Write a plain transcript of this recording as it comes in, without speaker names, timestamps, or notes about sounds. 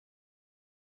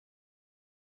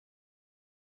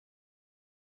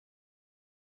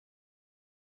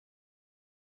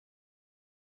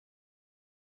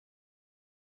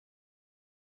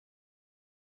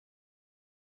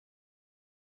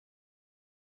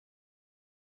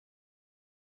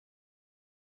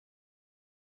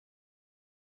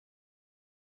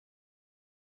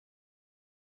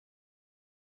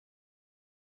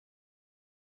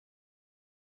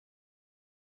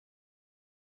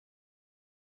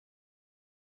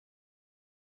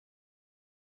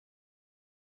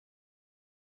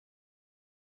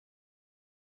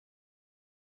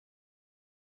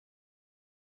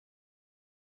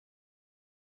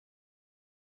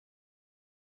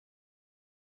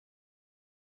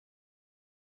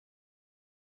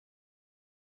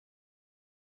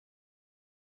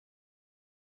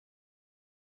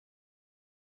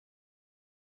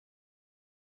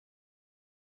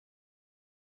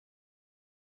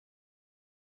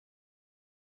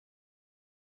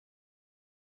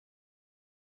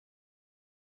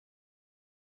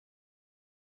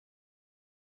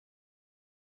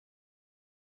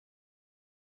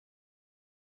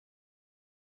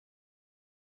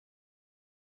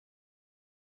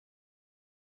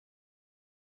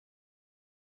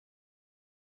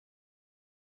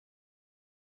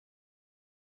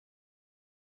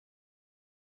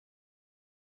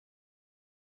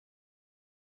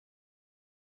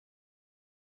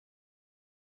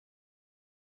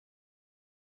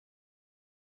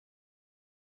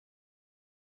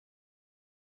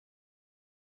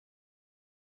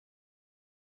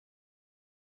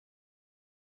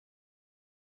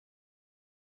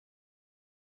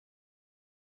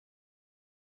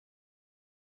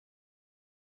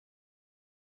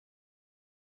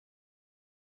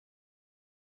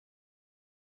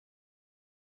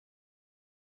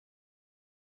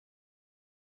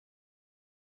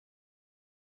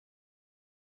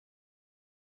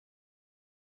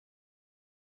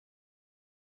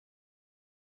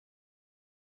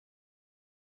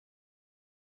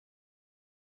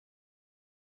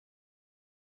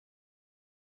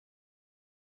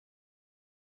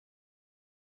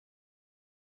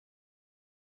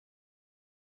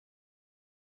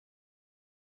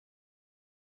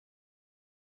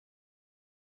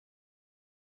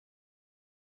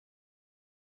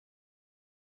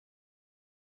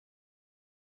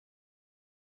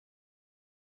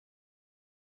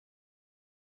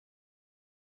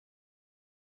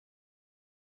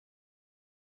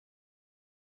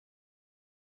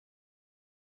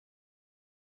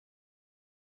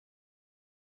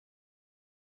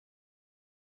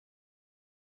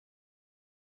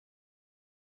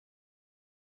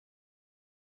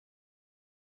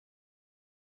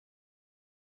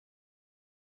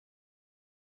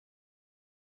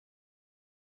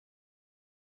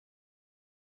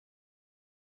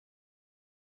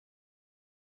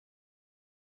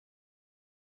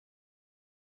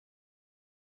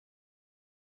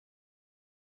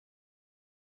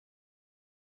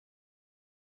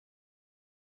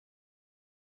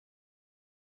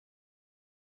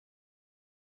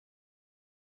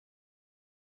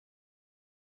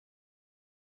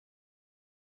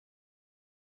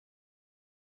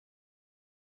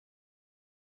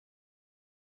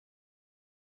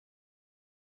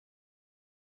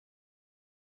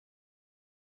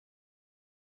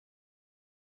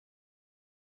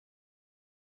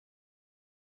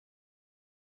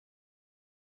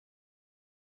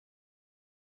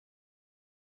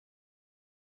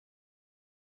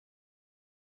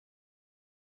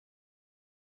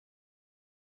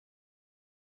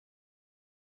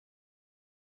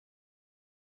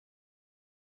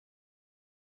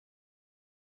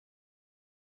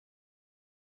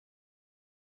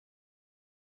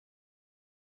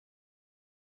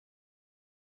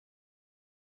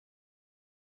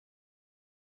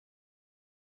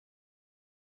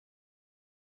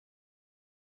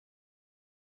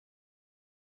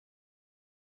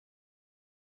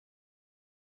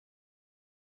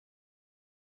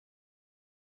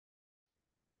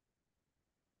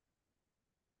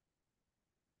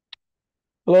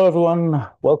Hello, everyone.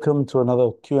 Welcome to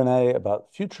another Q&A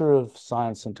about future of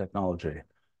science and technology.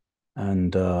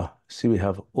 And see, we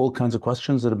have all kinds of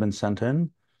questions that have been sent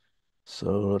in. So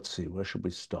let's see, where should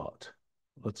we start?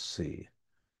 Let's see.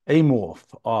 Amorph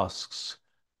asks,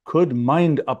 could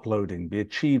mind uploading be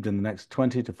achieved in the next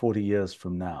 20 to 40 years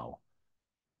from now?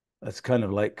 That's kind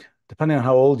of like, depending on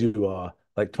how old you are,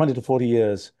 like 20 to 40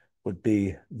 years would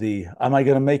be am I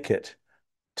going to make it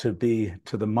to be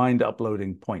to the mind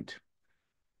uploading point?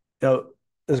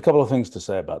 There's a couple of things to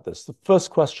say about this. The first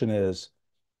question is,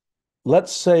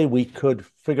 let's say we could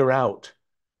figure out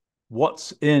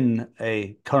what's in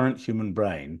a current human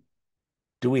brain.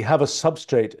 Do we have a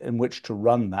substrate in which to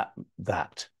run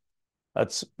that?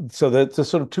 That's so there's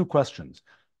sort of two questions.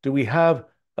 Do we have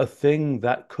a thing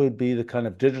that could be the kind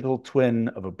of digital twin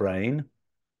of a brain?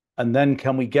 And then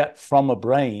can we get from a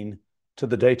brain to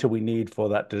the data we need for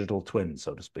that digital twin,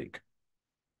 so to speak?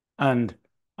 And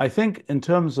I think in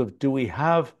terms of do we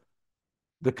have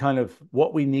the kind of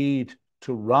what we need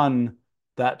to run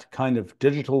that kind of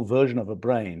digital version of a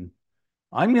brain,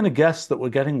 I'm going to guess that we're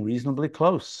getting reasonably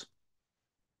close.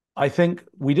 I think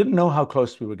we didn't know how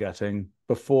close we were getting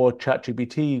before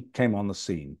ChatGPT came on the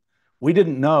scene. We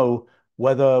didn't know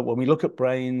whether, when we look at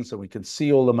brains and we can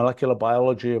see all the molecular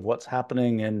biology of what's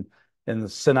happening in the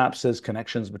synapses,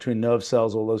 connections between nerve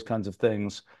cells, all those kinds of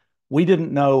things, we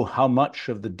didn't know how much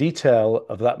of the detail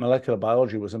of that molecular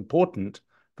biology was important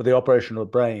for the operation of the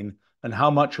brain and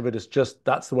how much of it is just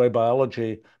that's the way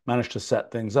biology managed to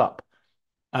set things up.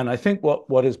 And I think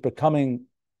what is becoming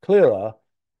clearer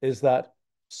is that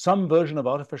some version of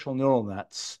artificial neural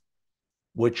nets,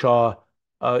 which are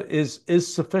is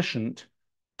sufficient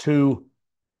to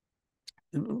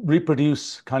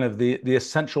reproduce kind of the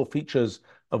essential features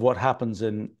of what happens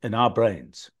in our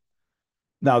brains.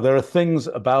 Now, there are things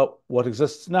about what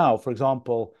exists now. For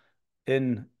example,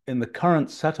 in the current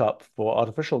setup for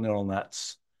artificial neural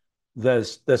nets,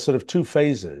 there's sort of two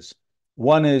phases.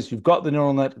 One is you've got the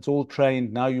neural net, it's all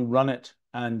trained, now you run it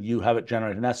and you have it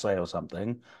generate an essay or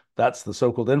something. That's the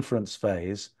so-called inference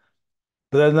phase.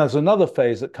 But then there's another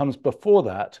phase that comes before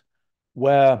that,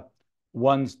 where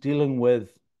one's dealing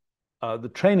with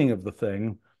the training of the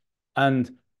thing,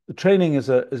 and the training is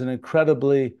an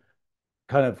incredibly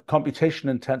kind of computation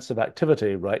intensive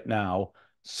activity right now,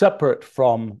 separate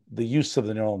from the use of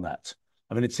the neural net.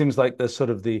 I mean, it seems like there's sort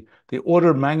of the order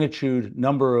of magnitude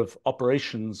number of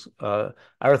operations,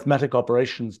 arithmetic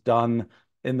operations done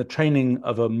in the training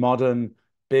of a modern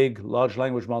big large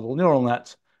language model neural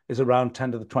net is around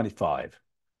 10 to the 25.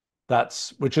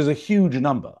 Which is a huge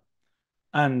number.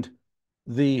 And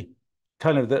the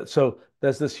kind of so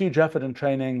there's this huge effort in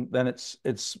training, then it's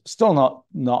still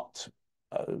not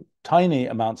tiny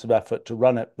amounts of effort to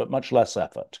run it, but much less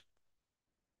effort.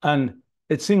 And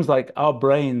it seems like our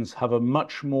brains have a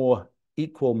much more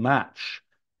equal match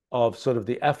of sort of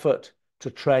the effort to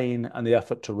train and the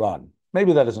effort to run.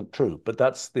 Maybe that isn't true, but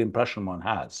that's the impression one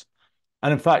has.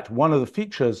 And in fact, one of the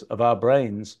features of our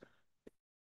brains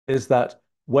is that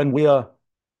when we are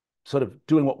sort of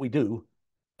doing what we do,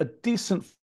 a decent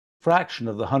fraction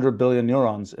of the 100 billion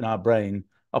neurons in our brain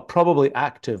are probably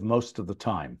active most of the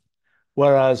time.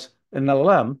 Whereas in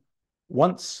LLM,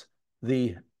 once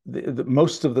the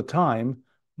most of the time,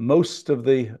 most of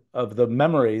the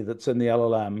memory that's in the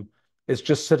LLM is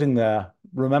just sitting there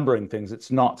remembering things.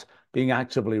 It's not being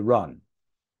actively run.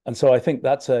 And so I think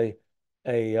that's that's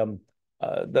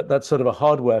sort of a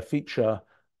hardware feature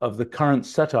of the current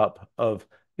setup of,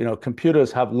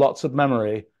 computers have lots of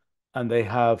memory and they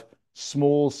have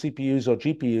small CPUs or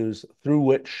GPUs through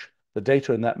which the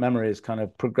data in that memory is kind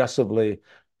of progressively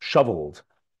shoveled.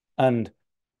 And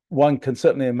one can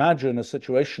certainly imagine a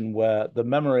situation where the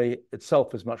memory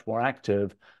itself is much more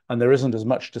active and there isn't as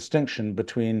much distinction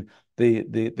between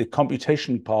the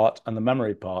computation part and the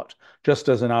memory part, just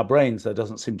as in our brains, there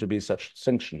doesn't seem to be such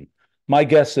distinction. My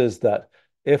guess is that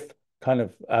if kind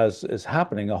of as is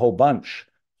happening a whole bunch,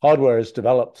 hardware is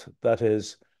developed that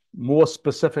is more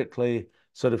specifically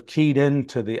sort of keyed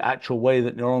into the actual way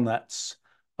that neural nets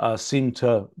seem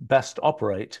to best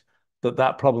operate,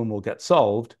 that problem will get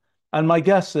solved. And my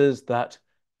guess is that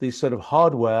the sort of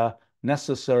hardware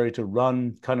necessary to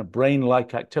run kind of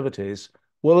brain-like activities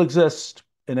will exist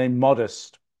in a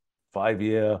modest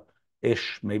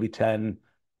 5-year-ish, maybe 10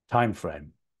 time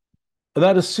frame. But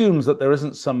that assumes that there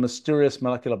isn't some mysterious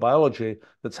molecular biology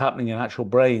that's happening in actual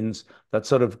brains that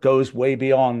sort of goes way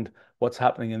beyond what's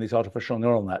happening in these artificial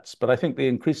neural nets. But I think the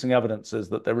increasing evidence is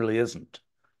that there really isn't.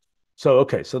 So,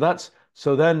 okay, so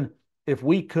then if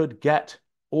we could get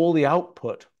all the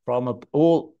output from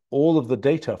all of the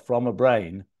data from a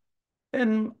brain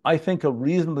in, I think, a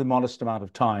reasonably modest amount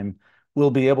of time,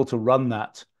 we'll be able to run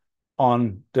that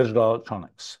on digital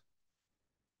electronics.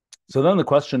 So then the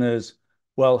question is,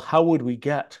 well, how would we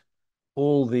get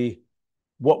all the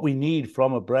what we need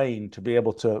from a brain to be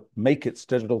able to make its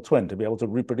digital twin, to be able to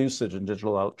reproduce it in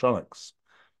digital electronics?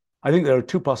 I think there are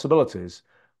two possibilities,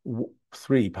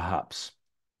 three perhaps.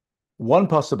 One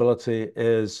possibility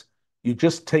is you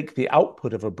just take the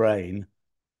output of a brain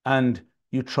and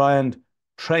you try and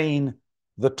train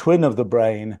the twin of the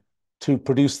brain to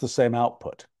produce the same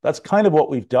output. That's kind of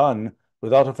what we've done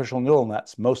with artificial neural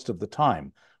nets most of the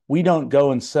time. We don't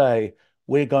go and say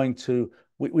we're going to,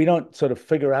 we don't sort of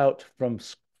figure out from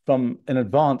in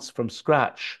advance from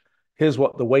scratch, here's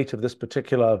what the weight of this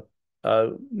particular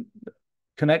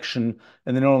connection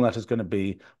in the neural net is going to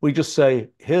be. We just say,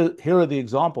 here are the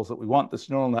examples that we want this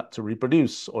neural net to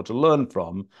reproduce or to learn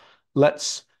from.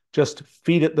 Let's just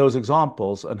feed it those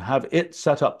examples and have it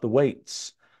set up the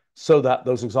weights so that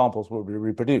those examples will be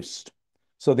reproduced.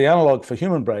 So the analog for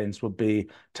human brains would be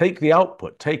take the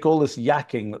output, take all this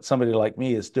yakking that somebody like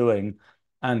me is doing,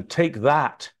 and take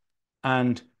that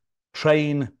and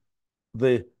train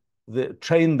the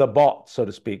train the bot, so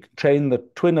to speak, train the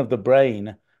twin of the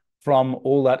brain from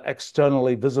all that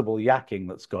externally visible yakking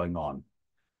that's going on.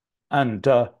 And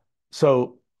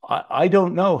so I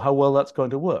don't know how well that's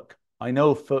going to work. I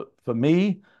know for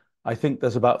me, I think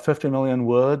there's about 50 million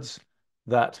words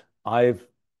that I've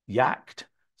yacked,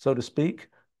 so to speak,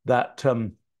 that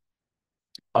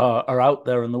are out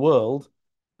there in the world.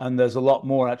 And there's a lot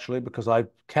more actually because I've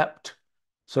kept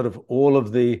sort of all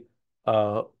the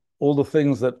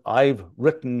things that I've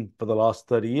written for the last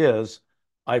 30 years.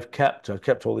 I've kept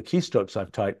all the keystrokes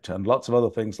I've typed and lots of other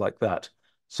things like that.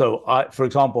 So for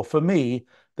example, for me,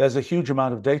 there's a huge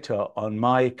amount of data on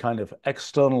my kind of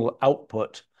external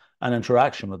output and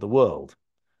interaction with the world.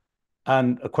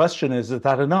 And a question is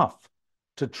that enough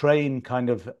to train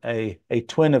kind of a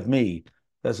twin of me?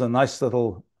 There's a nice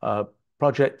little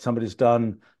project somebody's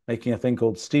done making a thing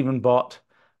called Stephen Bot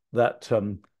that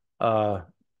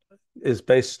is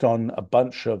based on a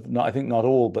bunch of, not, I think not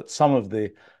all, but some of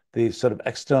the sort of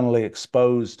externally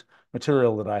exposed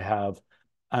material that I have.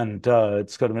 And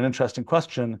it's kind of an interesting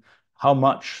question, how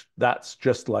much that's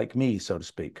just like me, so to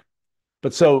speak.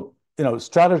 But so,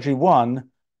 strategy one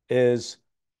is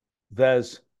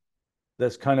there's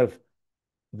kind of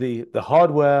the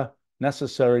hardware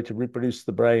necessary to reproduce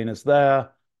the brain is there,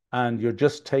 and you're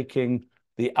just taking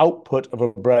the output of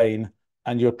a brain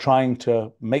and you're trying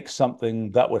to make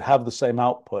something that would have the same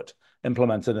output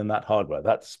implemented in that hardware.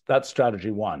 That's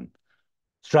strategy one.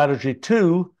 Strategy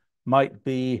two might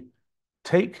be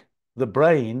take the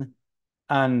brain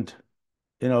and,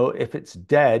 if it's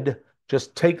dead,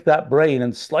 just take that brain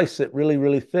and slice it really,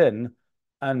 really thin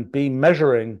and be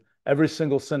measuring every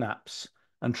single synapse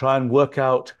and try and work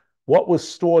out what was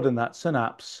stored in that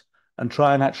synapse and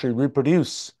try and actually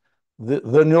reproduce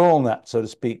the neural net, so to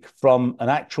speak, from an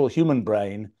actual human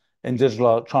brain in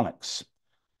digital electronics.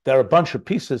 There are a bunch of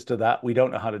pieces to that we don't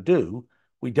know how to do.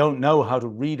 We don't know how to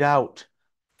read out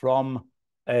from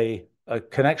a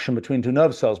connection between two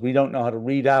nerve cells. We don't know how to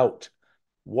read out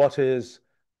what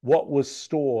was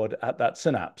stored at that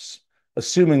synapse,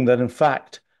 assuming that in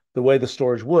fact the way the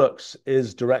storage works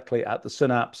is directly at the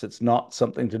synapse. It's not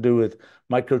something to do with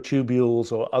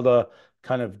microtubules or other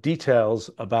kind of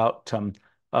details about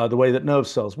the way that nerve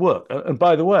cells work. And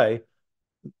by the way,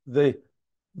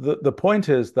 the point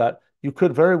is that you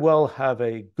could very well have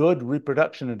a good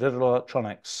reproduction in digital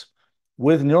electronics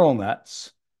with neural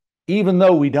nets, even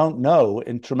though we don't know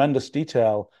in tremendous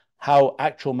detail how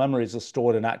actual memories are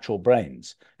stored in actual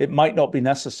brains. It might not be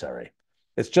necessary.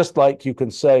 It's just like you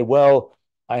can say, well,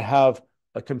 I have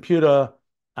a computer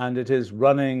and it is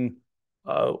running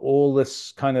all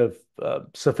this kind of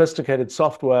sophisticated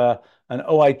software, and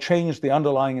I changed the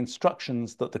underlying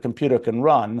instructions that the computer can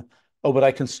run, but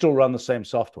I can still run the same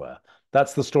software.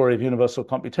 That's the story of universal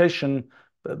computation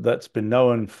that's been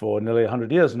known for nearly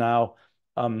 100 years now.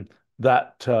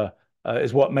 That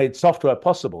is what made software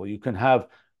possible. You can have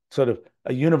sort of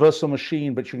a universal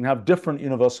machine, but you can have different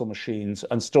universal machines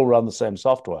and still run the same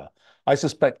software. I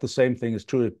suspect the same thing is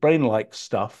true of brain-like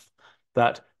stuff,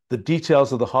 that the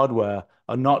details of the hardware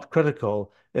are not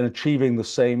critical in achieving the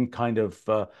same kind of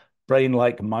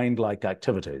brain-like, mind-like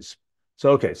activities.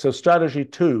 So strategy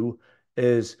two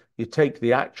is you take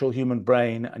the actual human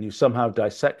brain and you somehow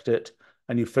dissect it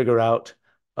and you figure out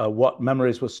what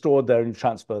memories were stored there and you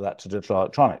transfer that to digital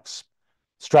electronics.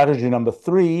 Strategy number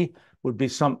three would be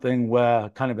something where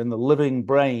kind of in the living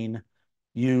brain,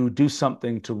 you do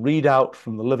something to read out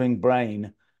from the living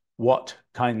brain what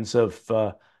kinds of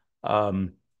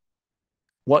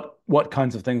what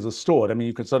kinds of things are stored. I mean,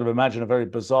 you could sort of imagine a very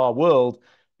bizarre world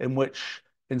in which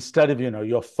instead of,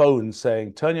 your phone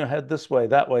saying, turn your head this way,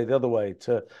 that way, the other way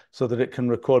to so that it can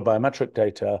record biometric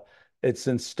data, it's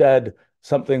instead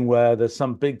something where there's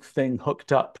some big thing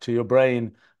hooked up to your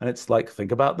brain and it's like,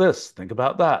 think about this, think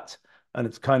about that. And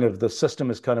it's kind of the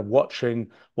system is kind of watching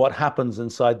what happens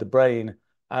inside the brain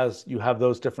as you have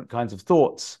those different kinds of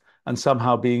thoughts and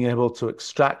somehow being able to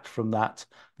extract from that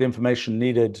the information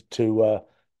needed to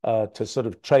sort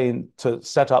of train to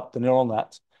set up the neural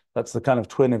net. That's the kind of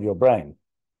twin of your brain.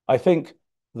 I think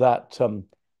that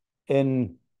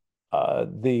in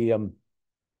the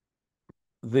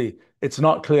it's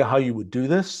not clear how you would do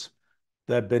this.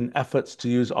 There have been efforts to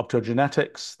use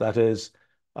optogenetics, that is,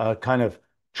 kind of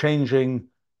changing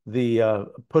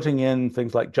putting in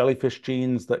things like jellyfish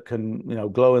genes that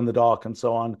can, glow in the dark and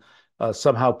so on,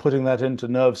 somehow putting that into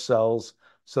nerve cells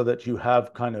so that you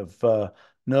have kind of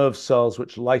nerve cells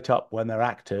which light up when they're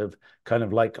active, kind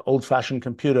of like old-fashioned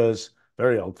computers,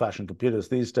 very old-fashioned computers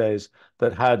these days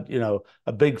that had,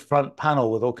 a big front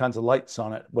panel with all kinds of lights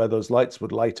on it, where those lights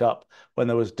would light up when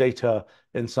there was data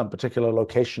in some particular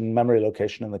location, memory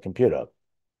location in the computer.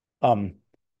 Um,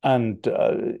 and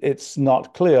it's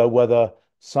not clear whether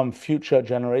some future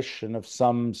generation of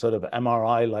some sort of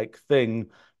MRI-like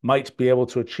thing might be able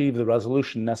to achieve the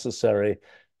resolution necessary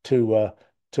to uh,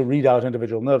 to read out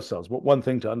individual nerve cells. But one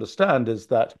thing to understand is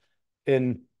that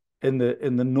in in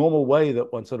the normal way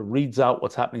that one sort of reads out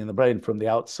what's happening in the brain from the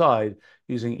outside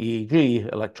using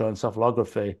EEG,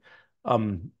 electroencephalography,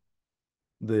 um,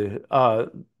 the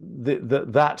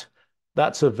that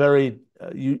that's a very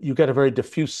you get a very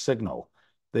diffuse signal.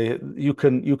 You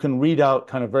can read out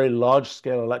kind of very large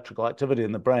scale electrical activity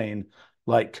in the brain,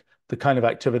 like the kind of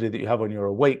activity that you have when you're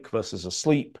awake versus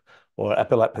asleep, or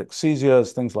epileptic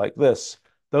seizures, things like this.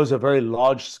 Those are very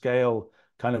large scale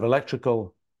kind of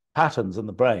electrical patterns in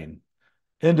the brain.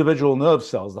 Individual nerve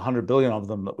cells, the 100 billion of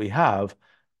them that we have,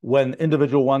 when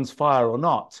individual ones fire or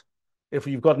not, if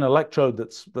you've got an electrode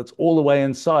that's all the way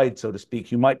inside, so to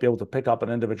speak, you might be able to pick up an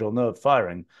individual nerve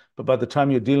firing. But by the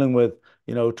time you're dealing with,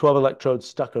 12 electrodes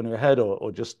stuck on your head,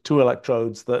 or just two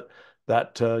electrodes that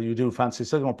you do fancy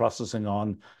signal processing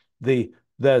on,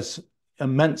 there's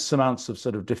immense amounts of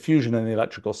sort of diffusion in the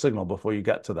electrical signal before you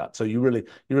get to that. So you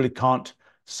really can't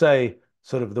say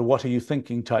sort of the what are you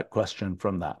thinking type question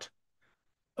from that.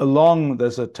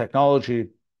 There's a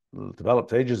technology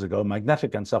developed ages ago,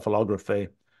 magnetic encephalography,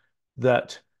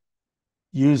 that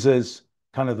uses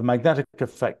kind of the magnetic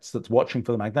effects, that's watching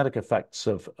for the magnetic effects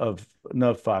of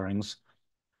nerve firings,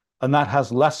 and that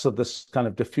has less of this kind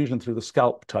of diffusion through the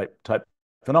scalp type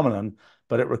phenomenon,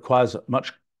 but it requires a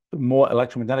much more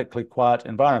electromagnetically quiet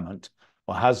environment,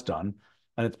 or has done.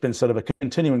 And it's been sort of a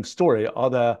continuing story. Are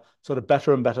there sort of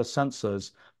better and better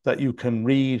sensors that you can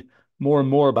read more and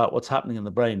more about what's happening in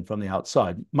the brain from the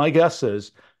outside? My guess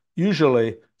is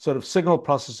usually sort of signal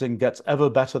processing gets ever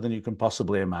better than you can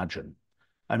possibly imagine.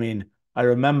 I mean, I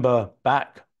remember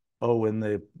back, in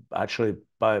the actually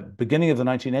by beginning of the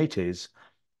 1980s,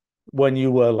 when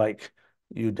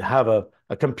you'd have a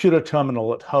computer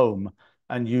terminal at home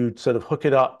and you'd sort of hook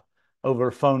it up over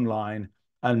a phone line,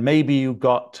 and maybe you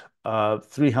got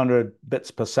 300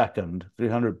 bits per second,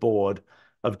 300 baud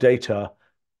of data,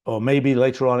 or maybe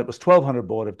later on it was 1200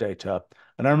 baud of data.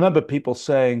 And I remember people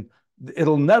saying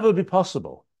it'll never be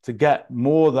possible to get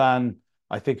more than,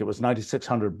 I think it was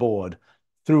 9600 baud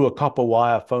through a copper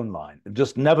wire phone line. It'd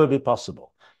just never be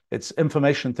possible. It's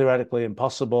information theoretically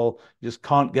impossible. You just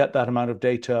can't get that amount of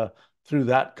data through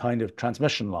that kind of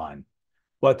transmission line.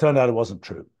 Well, it turned out it wasn't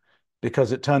true,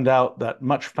 because it turned out that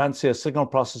much fancier signal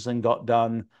processing got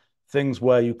done, things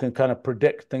where you can kind of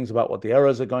predict things about what the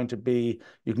errors are going to be.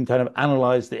 You can kind of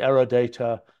analyze the error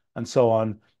data and so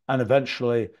on. And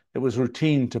eventually it was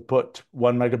routine to put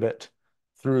 1 megabit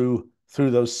through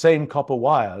those same copper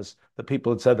wires that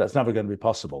people had said that's never going to be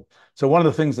possible. So one of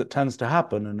the things that tends to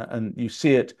happen, and you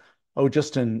see it,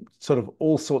 just in sort of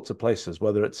all sorts of places,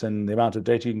 whether it's in the amount of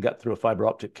data you can get through a fiber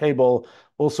optic cable,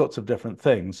 all sorts of different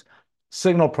things.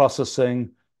 Signal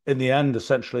processing, in the end,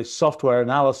 essentially software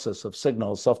analysis of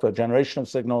signals, software generation of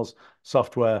signals,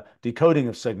 software decoding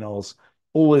of signals,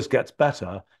 always gets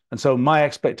better. And so my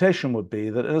expectation would be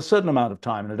that in a certain amount of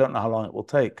time, and I don't know how long it will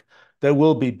take, there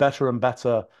will be better and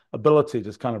better ability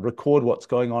to kind of record what's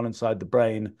going on inside the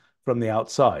brain from the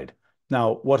outside.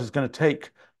 Now, what it's going to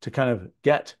take to kind of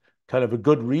get kind of a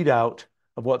good readout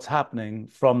of what's happening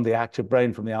from the active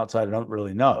brain from the outside, I don't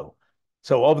really know.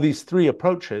 So of these three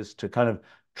approaches to kind of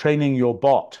training your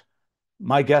bot,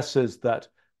 my guess is that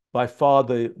by far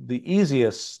the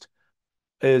easiest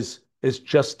is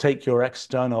just take your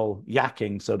external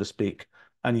yakking, so to speak,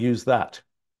 and use that.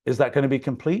 Is that going to be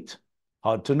complete?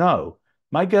 Hard to know.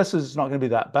 My guess is it's not going to be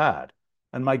that bad.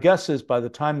 And my guess is by the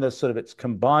time there's sort of it's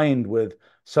combined with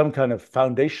some kind of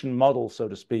foundation model, so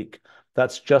to speak,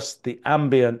 that's just the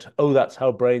ambient, oh, that's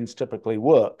how brains typically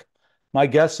work. My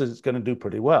guess is it's going to do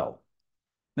pretty well.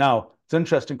 Now, it's an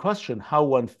interesting question how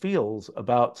one feels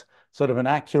about sort of an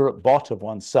accurate bot of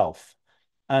oneself.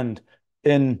 And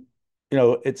in,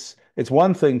 it's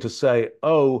one thing to say,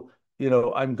 oh,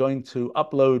 I'm going to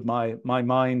upload my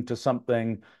mind to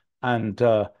something and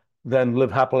then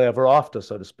live happily ever after,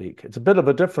 so to speak. It's a bit of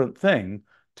a different thing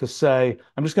to say,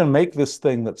 I'm just going to make this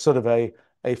thing that's sort of a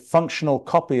functional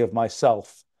copy of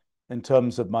myself in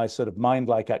terms of my sort of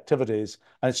mind-like activities,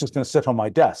 and it's just going to sit on my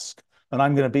desk, and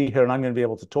I'm going to be here and I'm going to be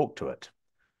able to talk to it.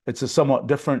 It's a somewhat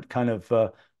different kind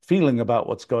of feeling about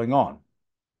what's going on.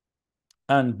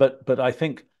 And but I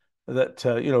think that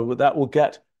that will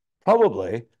get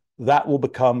probably that will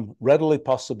become readily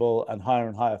possible and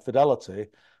higher fidelity.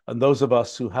 And those of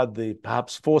us who had the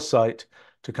perhaps foresight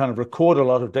to kind of record a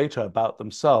lot of data about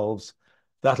themselves,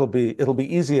 it'll be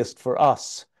easiest for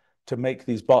us to make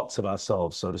these bots of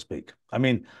ourselves, so to speak. I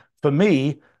mean, for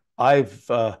me, I've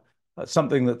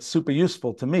something that's super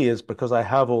useful to me is because I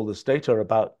have all this data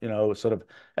about, sort of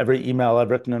every email I've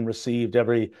written and received,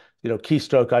 every,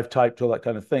 keystroke I've typed, all that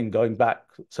kind of thing, going back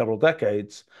several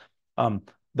decades. Um,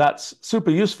 that's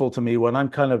super useful to me when I'm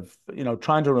kind of,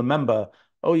 trying to remember,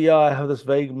 oh yeah, I have this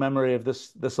vague memory of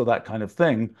this or that kind of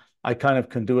thing. I kind of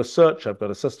can do a search. I've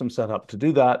got a system set up to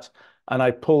do that, and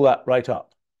I pull that right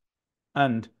up.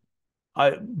 And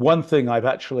one thing I've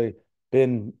actually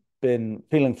been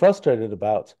feeling frustrated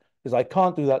about is I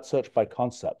can't do that search by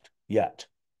concept yet.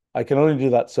 I can only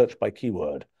do that search by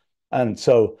keyword. And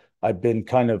so I've been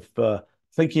kind of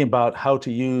thinking about how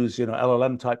to use,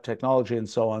 LLM type technology and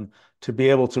so on to be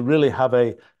able to really have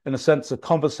in a sense, a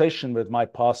conversation with my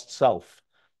past self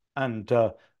and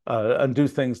do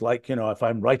things like, if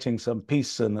I'm writing some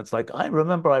piece and it's like, I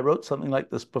remember I wrote something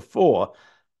like this before,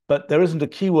 but there isn't a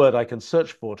keyword I can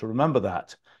search for to remember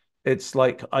that. It's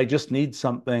like I just need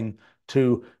something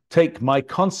to take my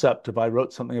concept of I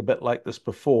wrote something a bit like this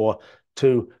before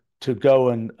to go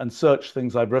and search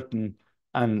things I've written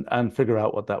and figure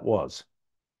out what that was.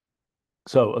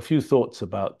 So a few thoughts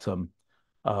about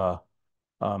uh,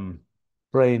 um,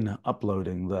 brain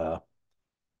uploading there.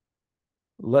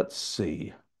 Let's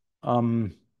see. Are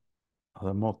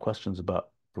there more questions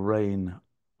about brain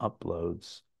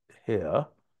uploads here?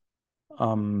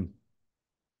 Um,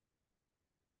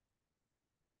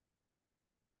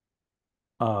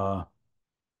 uh,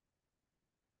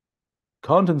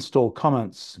 can't install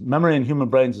comments. Memory in human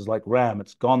brains is like RAM.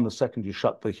 It's gone the second you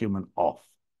shut the human off.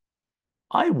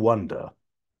 I wonder.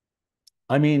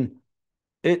 I mean,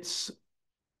 it's,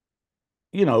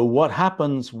 what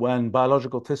happens when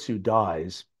biological tissue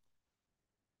dies.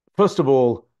 First of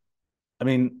all, I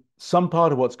mean, some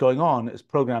part of what's going on is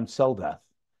programmed cell death.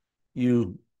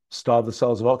 You starve the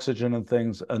cells of oxygen and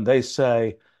things, and they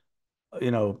say,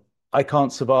 you know, I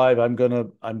can't survive. You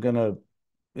know, I'm going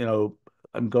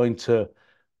to,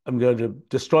 I'm going to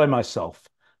destroy myself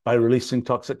by releasing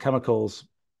toxic chemicals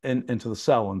into the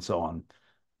cell and so on.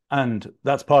 And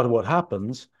that's part of what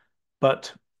happens.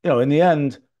 But, in the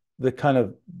end, the kind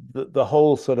of the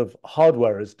whole sort of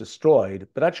hardware is destroyed.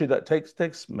 But actually, that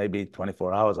takes maybe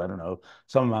 24 hours. I don't know,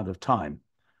 some amount of time.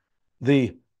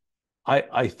 The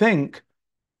I think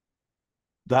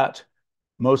that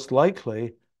most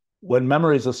likely when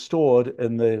memories are stored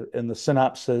in the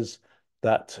synapses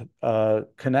that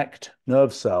connect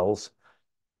nerve cells,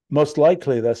 most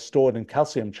likely they're stored in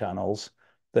calcium channels.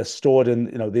 They're stored in,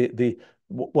 the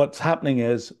what's happening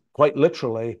is quite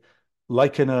literally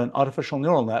like in an artificial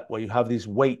neural net where you have these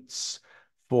weights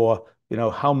for,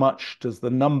 how much does the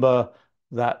number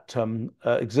that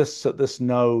exists at this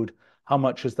node, how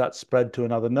much is that spread to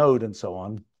another node and so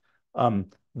on.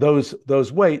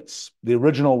 Those weights, the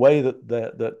original way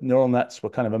that neural nets were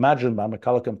kind of imagined by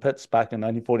McCulloch and Pitts back in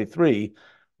 1943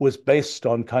 was based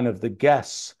on kind of the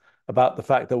guess about the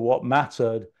fact that what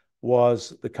mattered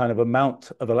was the kind of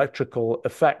amount of electrical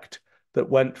effect that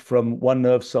went from one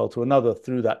nerve cell to another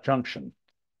through that junction.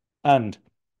 And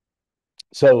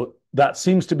so that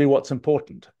seems to be what's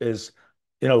important is,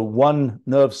 one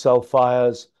nerve cell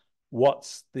fires,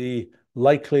 what's the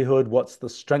likelihood, what's the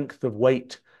strength of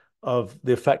weight of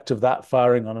the effect of that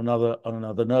firing on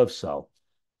another nerve cell.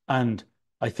 And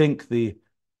I think the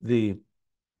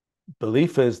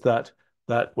belief is that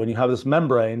when you have this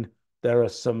membrane, there are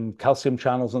some calcium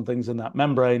channels and things in that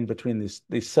membrane between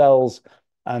these cells,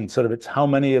 and sort of it's how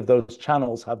many of those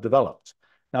channels have developed.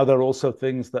 Now there are also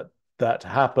things that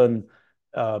happen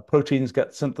proteins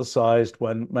get synthesized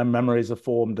when memories are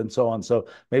formed and so on. So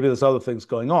maybe there's other things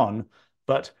going on.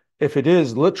 But if it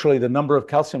is literally the number of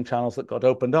calcium channels that got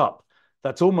opened up,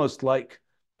 that's almost like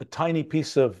a tiny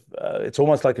piece of it's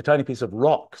almost like a tiny piece of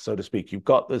rock, so to speak. You've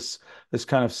got this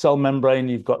kind of cell membrane,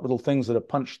 you've got little things that are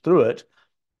punched through it.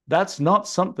 That's not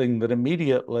something that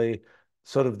immediately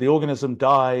sort of the organism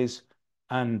dies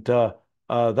and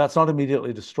that's not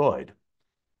immediately destroyed.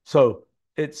 So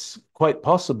it's quite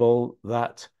possible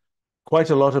that quite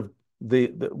a lot of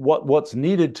what's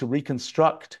needed to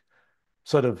reconstruct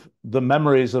sort of the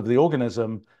memories of the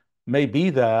organism may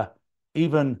be there.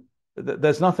 Even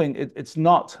there's nothing. It's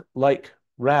not like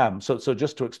RAM. So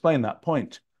just to explain that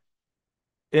point,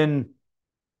 in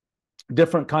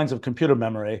different kinds of computer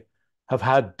memory have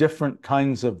had different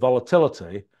kinds of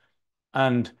volatility,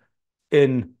 and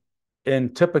in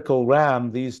in typical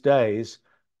RAM these days,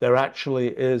 there actually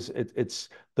is it's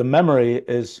the memory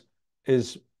is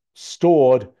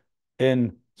stored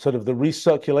in sort of the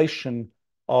recirculation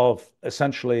of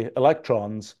essentially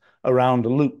electrons around a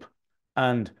loop.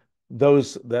 And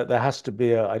those there has to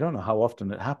be I don't know how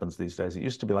often it happens these days. It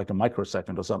used to be like a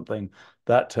microsecond or something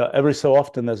that every so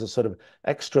often there's a sort of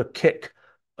extra kick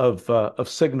of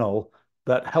signal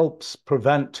that helps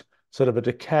prevent sort of a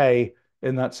decay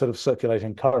in that sort of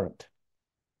circulating current.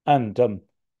 And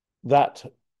that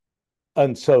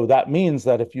and so that means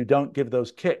that if you don't give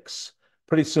those kicks,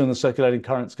 pretty soon the circulating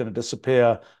current is going to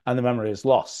disappear and the memory is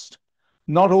lost.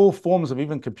 Not all forms of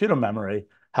even computer memory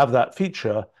have that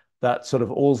feature that sort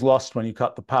of all's lost when you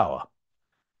cut the power.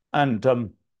 And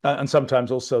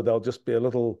sometimes also there'll just be a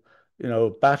little,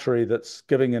 battery that's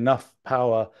giving enough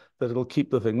power that it'll keep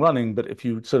the thing running. But if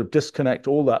you sort of disconnect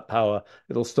all that power,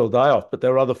 it'll still die off. But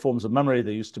there are other forms of memory.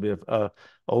 There used to be a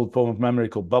old form of memory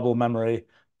called bubble memory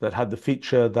that had the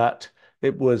feature that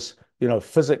it was,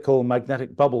 physical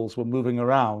magnetic bubbles were moving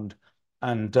around,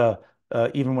 and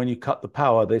even when you cut the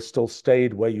power, they still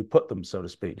stayed where you put them, so to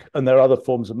speak. And there are other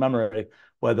forms of memory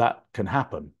where that can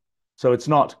happen. So it's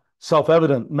not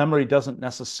self-evident. Memory doesn't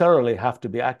necessarily have to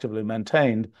be actively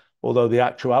maintained, although the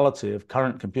actuality of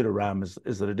current computer RAM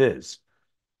is that it is.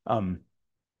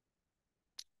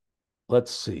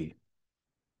 Let's see.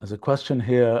 There's a question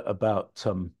here about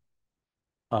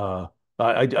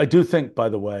I do think, by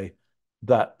the way,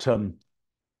 that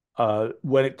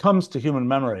when it comes to human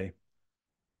memory,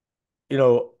 I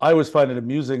always find it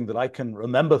amusing that I can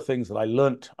remember things that I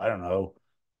learned, I don't know,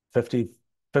 50,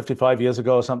 55 years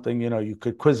ago or something. You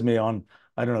could quiz me on,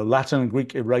 I don't know, Latin and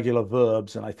Greek irregular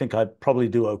verbs, and I think I'd probably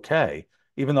do okay,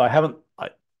 even though I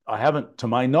haven't, to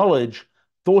my knowledge,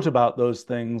 thought about those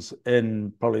things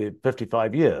in probably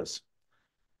 55 years.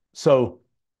 So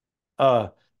uh,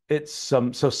 it's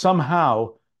so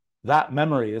somehow that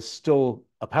memory is still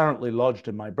apparently lodged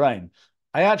in my brain.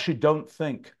 I actually don't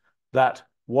think that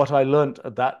what I learned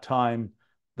at that time,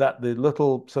 that the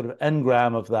little sort of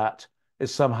engram of that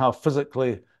is somehow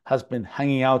physically has been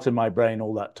hanging out in my brain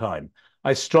all that time.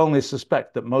 I strongly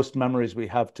suspect that most memories we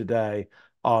have today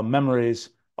are memories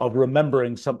of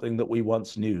remembering something that we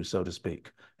once knew, so to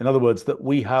speak. In other words, that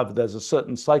there's a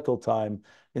certain cycle time,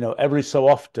 every so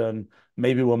often,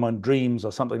 maybe when one dreams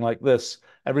or something like this,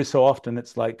 every so often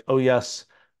it's like, oh yes,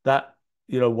 that,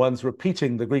 one's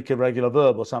repeating the Greek irregular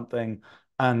verb or something,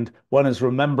 and one is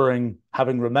remembering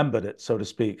having remembered it, so to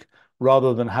speak,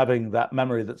 rather than having that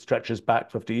memory that stretches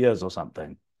back 50 years or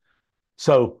something.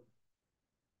 So,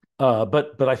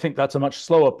 but I think that's a much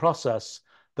slower process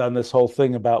than this whole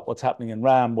thing about what's happening in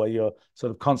RAM, where you're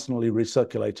sort of constantly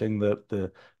recirculating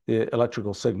the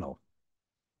electrical signal.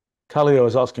 Kallio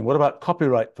is asking, what about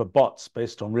copyright for bots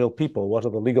based on real people? What are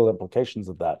the legal implications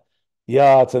of that?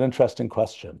 Yeah, it's an interesting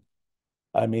question.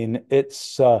 I mean,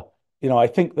 it's I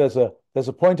think there's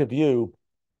a point of view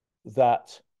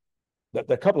that there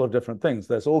are a couple of different things.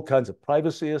 There's all kinds of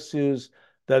privacy issues.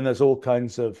 Then there's all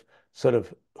kinds of sort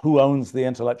of who owns the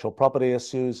intellectual property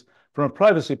issues. From a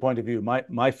privacy point of view,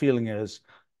 my feeling is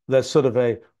there's sort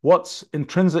of what's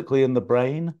intrinsically in the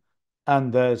brain,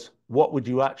 and there's what would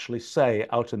you actually say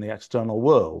out in the external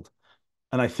world.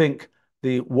 And I think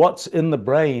the what's in the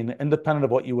brain, independent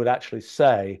of what you would actually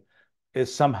say,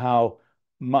 is somehow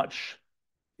much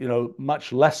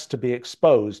much less to be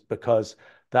exposed, because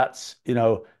that's,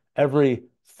 every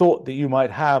thought that you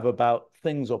might have about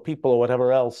things or people or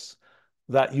whatever else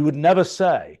that you would never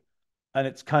say. And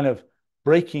it's kind of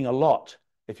breaking a lot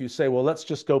if you say, well, let's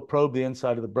just go probe the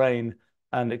inside of the brain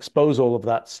and expose all of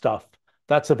that stuff.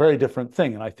 That's a very different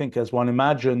thing. And I think as one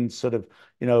imagines sort of,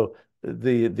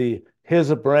 the here's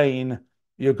a brain,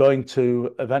 you're going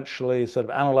to eventually sort of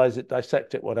analyze it,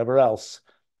 dissect it, whatever else.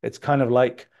 It's kind of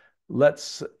like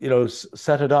let's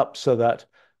set it up so that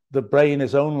the brain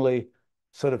is only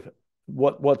sort of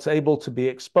what's able to be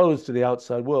exposed to the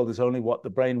outside world is only what the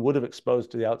brain would have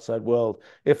exposed to the outside world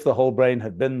if the whole brain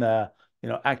had been there,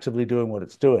 actively doing what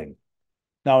it's doing.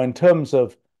 Now, in terms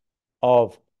of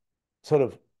sort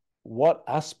of what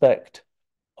aspect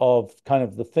of kind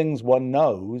of the things one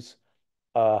knows,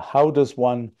 how does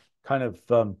one kind of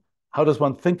how does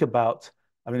one think about?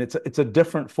 I mean, it's a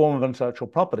different form of intellectual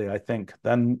property, I think,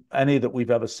 than any that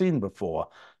we've ever seen before,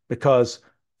 because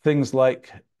things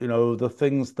like the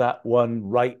things that one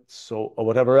writes or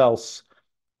whatever else,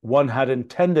 one had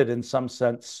intended in some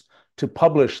sense to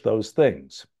publish those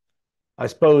things. I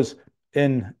suppose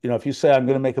if you say I'm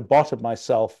going to make a bot of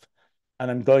myself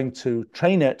and I'm going to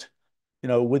train it,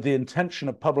 with the intention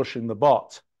of publishing the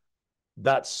bot,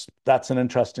 that's an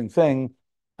interesting thing.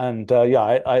 And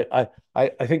yeah,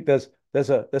 I think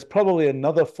there's probably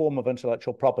another form of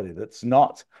intellectual property it's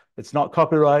not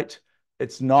copyright,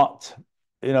 it's not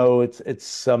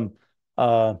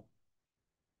uh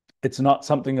it's not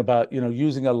something about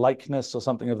using a likeness or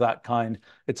something of that kind.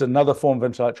 It's another form of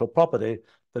intellectual property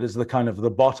that is the kind of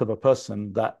the bot of a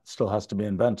person that still has to be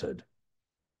invented.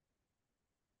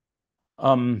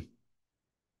 Um,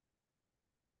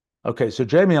 Okay, so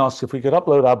Jamie asks if we could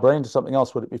upload our brain to something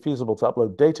else, would it be feasible to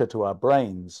upload data to our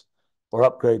brains or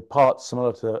upgrade parts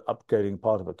similar to upgrading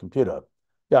part of a computer?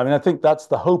 Yeah, I mean, I think that's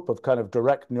the hope of kind of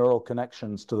direct neural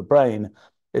connections to the brain,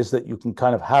 is that you can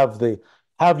kind of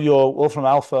have your Wolfram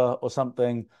Alpha or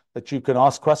something that you can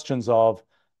ask questions of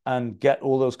and get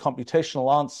all those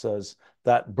computational answers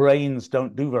that brains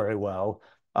don't do very well,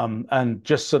 and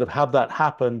just sort of have that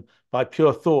happen by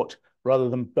pure thought rather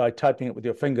than by typing it with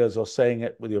your fingers or saying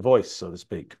it with your voice, so to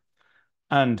speak.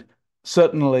 And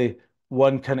certainly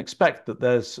one can expect that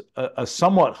there's a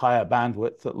somewhat higher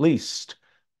bandwidth, at least,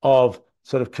 of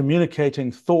sort of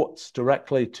communicating thoughts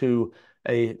directly to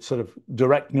a sort of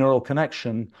direct neural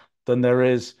connection than there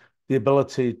is the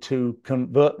ability to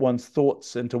convert one's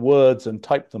thoughts into words and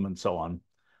type them and so on.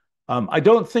 I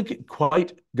don't think it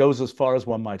quite goes as far as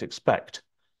one might expect,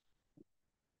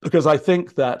 because I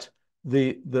think that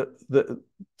the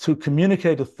to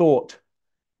communicate a thought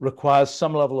requires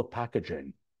some level of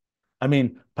packaging. I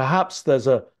mean, perhaps there's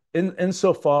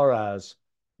insofar as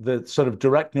the sort of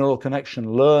direct neural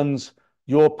connection learns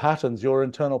your patterns, your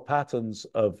internal patterns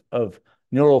of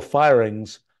neural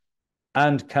firings,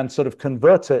 and can sort of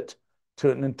convert it to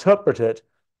and interpret it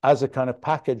as a kind of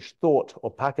packaged thought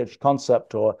or packaged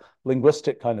concept or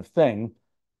linguistic kind of thing,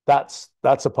 that's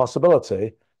a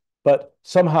possibility. But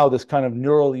somehow this kind of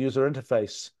neural user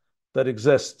interface that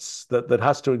exists, that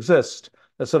has to exist,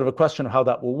 there's sort of a question of how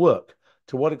that will work.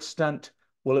 To what extent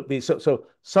will it be? So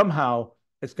somehow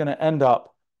it's going to end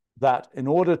up that in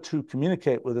order to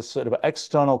communicate with this sort of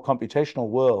external computational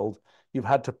world, you've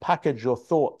had to package your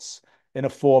thoughts in a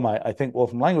form. I think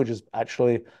Wolfram language is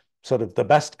actually sort of the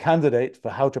best candidate for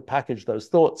how to package those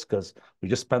thoughts, because we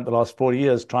just spent the last 40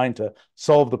 years trying to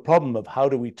solve the problem of how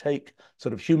do we take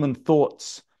sort of human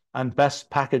thoughts and best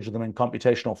package them in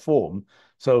computational form.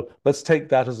 So let's take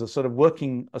that as a sort of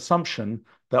working assumption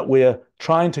that we're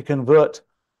trying to convert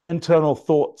internal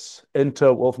thoughts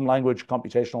into Wolfram language,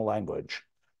 computational language.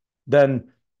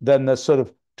 Then there's sort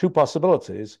of two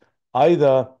possibilities.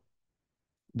 Either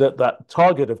that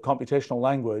target of computational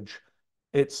language,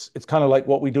 it's kind of like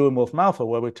what we do in Wolfram Alpha,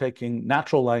 where we're taking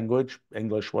natural language,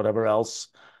 English, whatever else,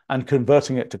 and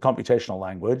converting it to computational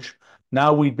language.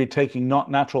 Now we'd be taking not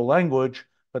natural language,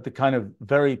 but the kind of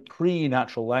very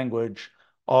pre-natural language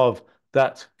of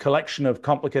that collection of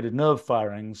complicated nerve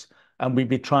firings, and we'd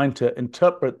be trying to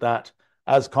interpret that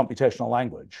as computational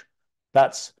language.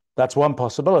 That's one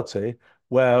possibility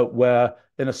where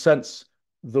in a sense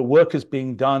the work is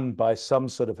being done by some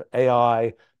sort of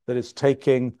AI that is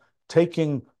taking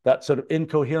that sort of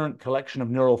incoherent collection of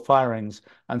neural firings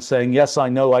and saying, yes, I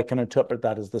know I can interpret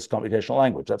that as this computational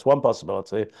language. That's one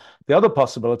possibility. The other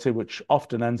possibility, which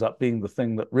often ends up being the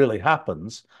thing that really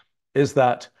happens, is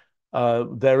that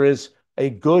there is a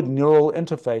good neural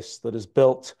interface that is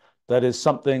built that is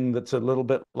something that's a little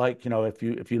bit like, if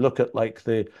you look at like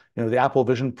the Apple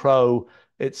Vision Pro,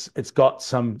 it's got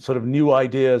some sort of new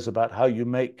ideas about how you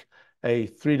make a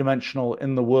three-dimensional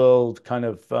in the world kind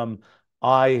of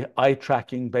eye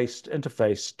tracking based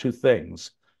interface to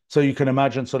things. So you can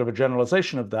imagine sort of a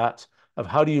generalization of that, of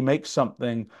how do you make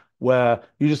something where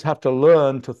you just have to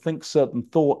learn to think certain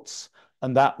thoughts,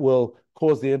 and that will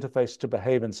cause the interface to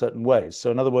behave in certain ways.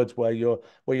 So in other words, where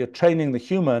you're training the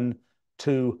human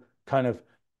to kind of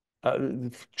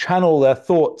channel their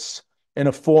thoughts in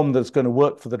a form that's going to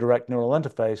work for the direct neural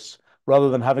interface, rather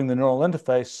than having the neural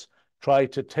interface try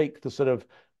to take the sort of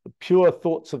pure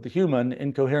thoughts of the human,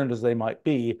 incoherent as they might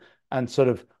be, and sort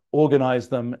of organize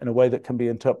them in a way that can be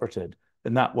interpreted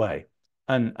in that way.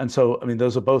 And so, I mean,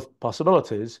 those are both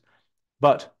possibilities.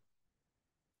 But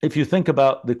if you think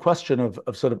about the question of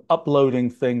sort of uploading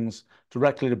things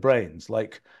directly to brains,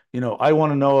 like, I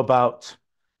want to know about,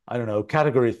 I don't know,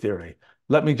 category theory.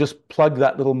 Let me just plug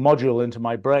that little module into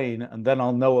my brain and then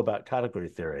I'll know about category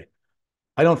theory.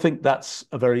 I don't think that's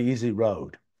a very easy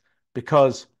road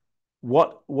because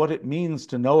what it means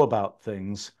to know about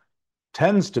things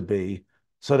tends to be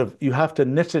sort of you have to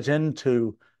knit it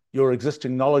into your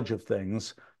existing knowledge of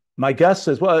things. My guess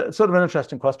is, well, it's sort of an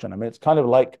interesting question. I mean, it's kind of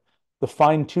like the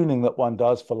fine tuning that one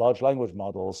does for large language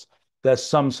models. There's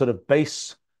some sort of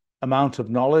base amount of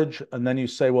knowledge, and then you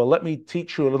say, well, let me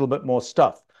teach you a little bit more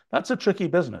stuff. That's a tricky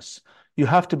business. You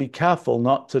have to be careful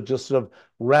not to just sort of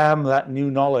ram that new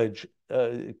knowledge,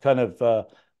 kind of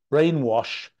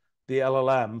brainwash the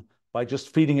LLM by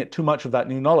just feeding it too much of that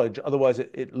new knowledge. Otherwise,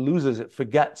 it loses, it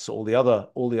forgets all the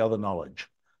other knowledge.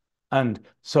 And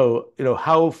so,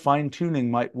 how fine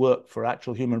tuning might work for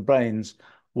actual human brains,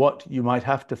 what you might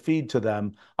have to feed to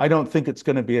them. I don't think it's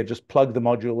going to be a just plug the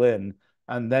module in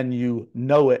and then you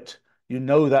know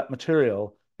that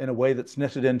material in a way that's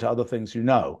knitted into other things you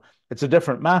know. It's a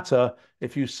different matter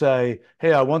if you say,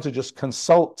 hey, I want to just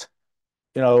consult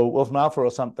Wolfram Alpha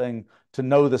or something to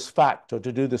know this fact or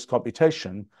to do this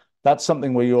computation. That's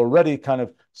something where you're already kind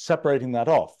of separating that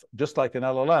off, just like an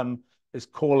LLM is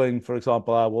calling, for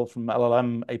example, our Wolfram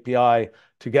LLM API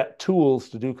to get tools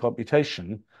to do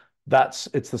computation.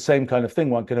 It's the same kind of thing.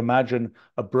 One can imagine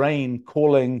a brain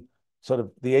calling sort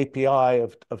of the API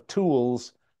of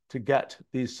tools to get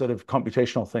these sort of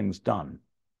computational things done.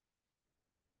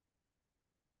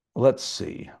 Let's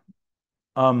see.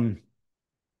 Gosh,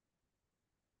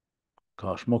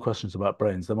 more questions about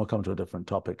brains. Then we'll come to a different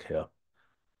topic here.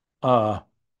 It's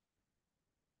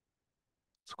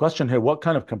a question here. What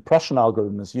kind of compression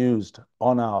algorithm is used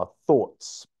on our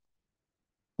thoughts?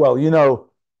 Well,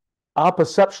 our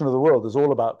perception of the world is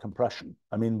all about compression.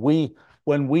 I mean,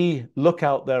 when we look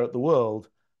out there at the world,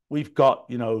 we've got,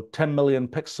 10 million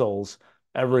pixels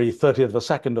every 30th of a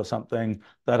second or something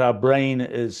that our brain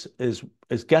is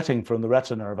getting from the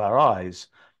retina of our eyes.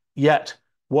 Yet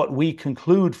what we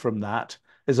conclude from that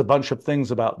is a bunch of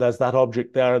things about there's that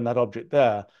object there and that object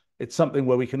there. It's something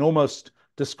where we can almost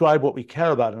describe what we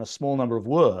care about in a small number of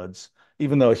words,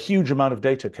 even though a huge amount of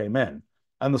data came in.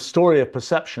 And the story of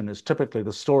perception is typically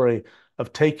the story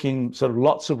of taking sort of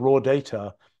lots of raw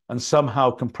data and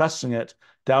somehow compressing it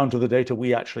down to the data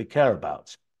we actually care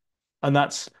about. And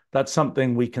that's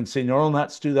something we can see neural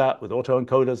nets do that with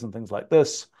autoencoders and things like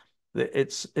this.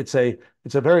 It's a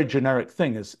very generic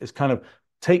thing, is kind of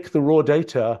take the raw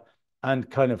data and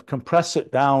kind of compress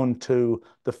it down to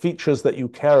the features that you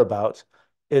care about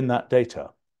in that data.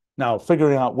 Now,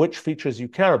 figuring out which features you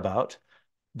care about,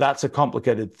 that's a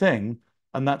complicated thing.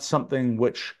 And that's something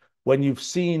which, when you've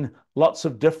seen lots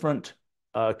of different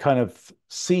kind of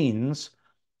scenes,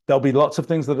 there'll be lots of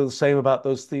things that are the same about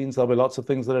those scenes. There'll be lots of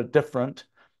things that are different.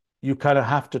 You kind of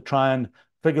have to try and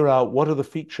figure out what are the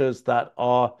features that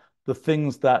are the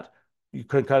things that you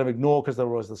could kind of ignore because they're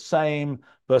always the same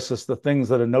versus the things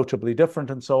that are notably different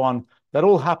and so on. That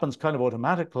all happens kind of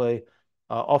automatically,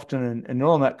 often in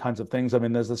neural net kinds of things. I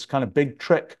mean, there's this kind of big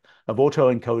trick of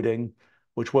autoencoding,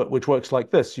 which works like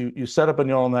this. You set up a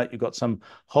neural net, you've got some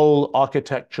whole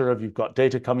architecture of, you've got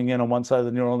data coming in on one side of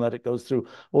the neural net, it goes through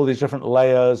all these different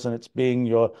layers, and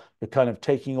you're kind of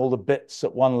taking all the bits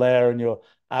at one layer and you're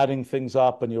adding things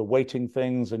up and you're weighting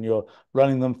things and you're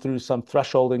running them through some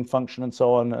thresholding function and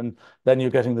so on. And then you're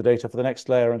getting the data for the next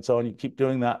layer and so on. You keep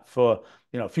doing that for,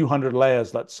 a few hundred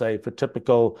layers, let's say, for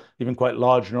typical, even quite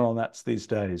large neural nets these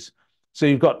days. So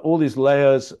you've got all these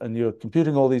layers and you're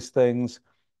computing all these things.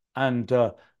 And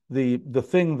the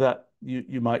thing that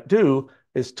you might do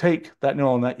is take that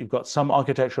neural net. You've got some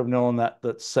architecture of neural net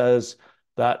that says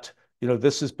that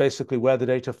this is basically where the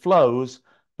data flows,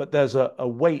 but there's a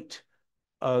weight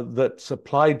that's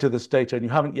applied to this data, and you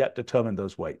haven't yet determined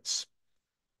those weights.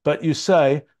 But you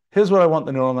say, here's what I want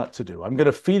the neural net to do. I'm going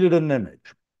to feed it an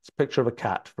image. It's a picture of a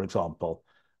cat, for example.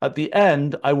 At the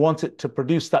end, I want it to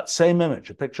produce that same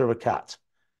image, a picture of a cat.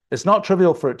 It's not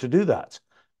trivial for it to do that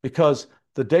because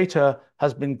the data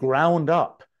has been ground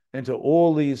up into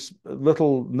all these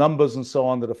little numbers and so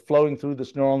on that are flowing through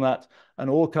this neural net, and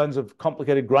all kinds of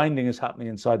complicated grinding is happening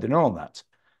inside the neural net.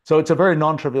 So it's a very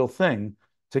non-trivial thing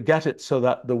to get it so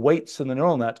that the weights in the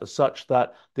neural net are such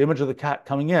that the image of the cat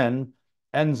coming in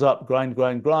ends up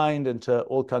grind into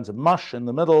all kinds of mush in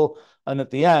the middle. And at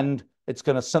the end, it's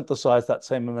going to synthesize that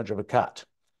same image of a cat.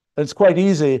 And it's quite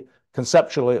easy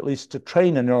conceptually at least, to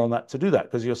train a neural net to do that,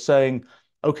 because you're saying,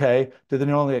 okay, did the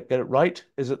neural net get it right?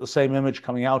 Is it the same image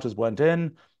coming out as went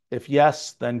in? If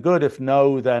yes, then good. If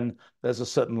no, then there's a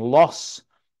certain loss,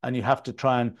 and you have to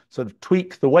try and sort of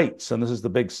tweak the weights. And this is the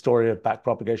big story of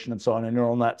backpropagation and so on in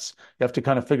neural nets. You have to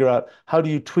kind of figure out, how do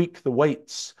you tweak the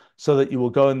weights so that you will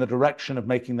go in the direction of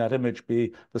making that image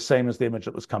be the same as the image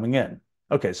that was coming in.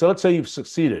 Okay, so let's say you've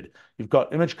succeeded. You've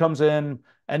got image comes in,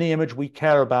 any image we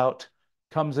care about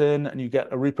comes in, and you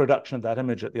get a reproduction of that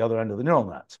image at the other end of the neural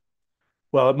net.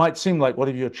 Well, it might seem like, what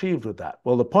have you achieved with that?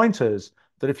 Well, the point is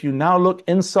that if you now look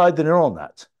inside the neural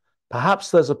net,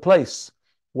 perhaps there's a place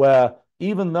where,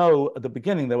 even though at the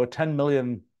beginning there were 10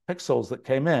 million pixels that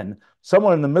came in,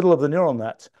 somewhere in the middle of the neural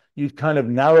net, you kind of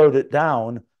narrowed it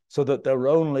down so that there were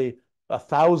only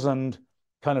 1,000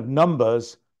 kind of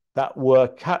numbers that were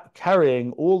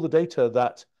carrying all the data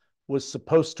that was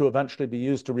supposed to eventually be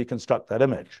used to reconstruct that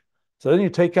image. So then you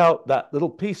take out that little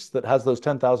piece that has those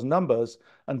 10,000 numbers,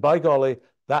 and by golly,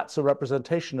 that's a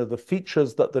representation of the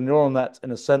features that the neural net,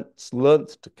 in a sense, learned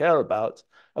to care about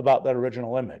that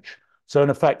original image. So in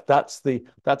effect, that's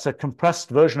a compressed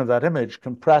version of that image,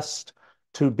 compressed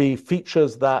to be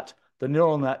features that the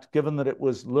neural net, given that it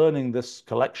was learning this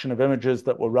collection of images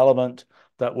that were relevant,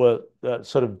 that were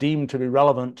sort of deemed to be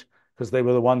relevant because they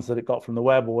were the ones that it got from the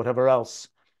web or whatever else,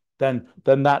 then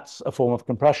that's a form of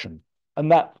compression.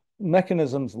 And that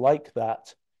mechanisms like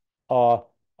that are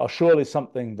surely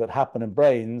something that happen in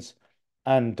brains,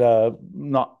 and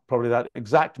not probably that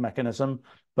exact mechanism,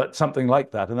 but something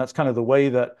like that. And that's kind of the way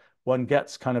that one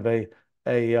gets kind of an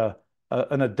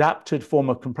adapted form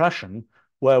of compression,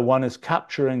 where one is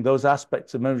capturing those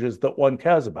aspects of images that one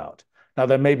cares about. Now,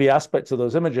 there may be aspects of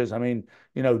those images. I mean,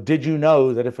 did you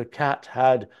know that if a cat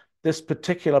had this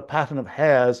particular pattern of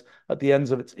hairs at the ends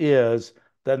of its ears,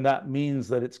 then that means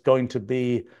that it's going to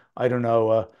be, I don't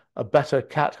know, a better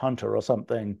cat hunter or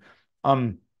something.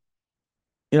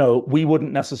 We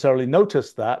wouldn't necessarily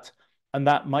notice that, and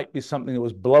that might be something that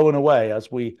was blown away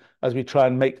as we try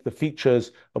and make the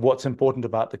features of what's important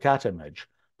about the cat image.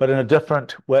 But in a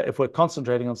different, where if we're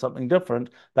concentrating on something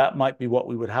different, that might be what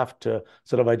we would have to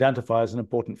sort of identify as an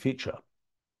important feature.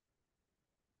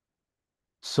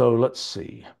 So let's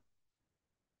see.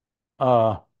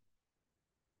 RBS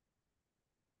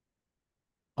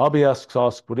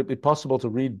asks, would it be possible to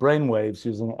read brainwaves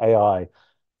using AI?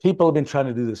 People have been trying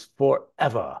to do this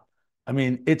forever. I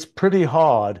mean, it's pretty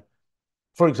hard.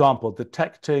 For example,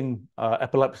 detecting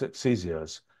epileptic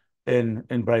seizures in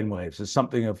brainwaves is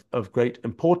something of great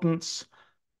importance,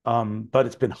 but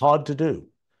it's been hard to do.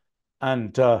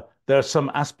 And there are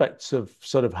some aspects of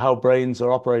sort of how brains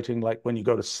are operating, like when you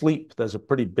go to sleep, there's a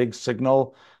pretty big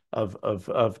signal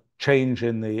of change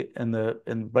in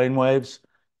brainwaves.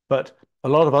 But a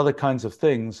lot of other kinds of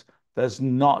things, there's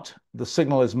not, the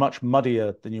signal is much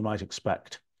muddier than you might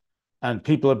expect. And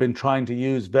people have been trying to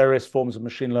use various forms of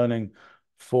machine learning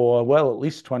for, well, at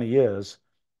least 20 years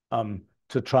to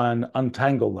try and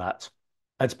untangle that.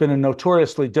 It's been a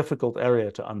notoriously difficult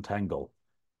area to untangle,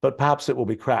 but perhaps it will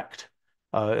be cracked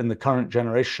in the current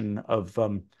generation of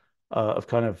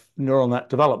kind of neural net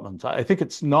development. I think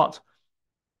it's not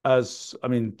as, I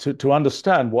mean, to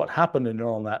understand what happened in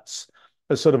neural nets,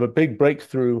 there's sort of a big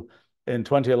breakthrough in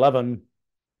 2011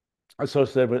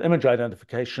 associated with image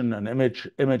identification and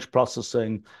image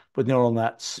processing with neural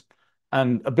nets.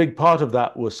 And a big part of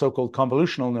that was so-called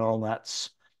convolutional neural nets,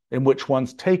 in which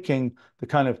one's taking the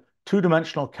kind of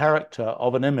two-dimensional character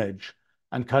of an image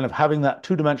and kind of having that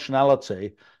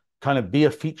two-dimensionality kind of be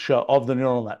a feature of the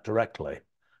neural net directly.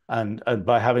 And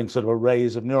by having sort of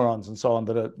arrays of neurons and so on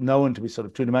that are known to be sort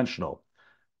of two-dimensional.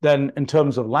 Then in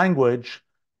terms of language,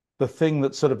 the thing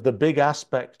that's sort of the big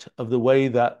aspect of the way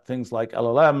that things like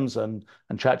LLMs and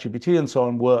ChatGPT and so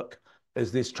on work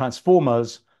is these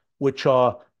transformers, which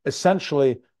are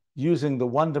essentially using the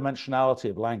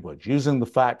one-dimensionality of language, using the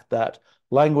fact that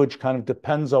language kind of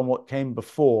depends on what came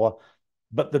before,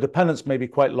 but the dependence may be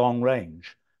quite long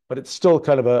range, but it's still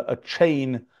kind of a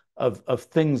chain of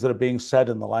things that are being said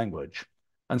in the language.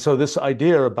 And so this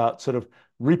idea about sort of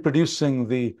reproducing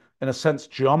the, in a sense,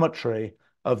 geometry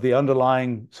of the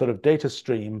underlying sort of data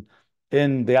stream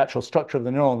in the actual structure of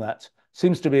the neural net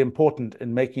seems to be important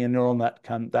in making a neural net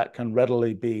that can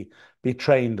readily be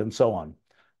trained and so on.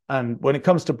 And when it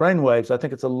comes to brainwaves, I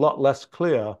think it's a lot less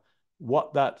clear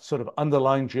what that sort of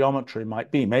underlying geometry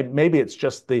might be. Maybe it's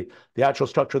just the actual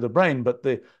structure of the brain, but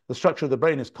the structure of the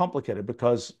brain is complicated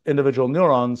because individual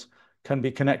neurons can be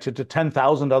connected to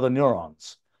 10,000 other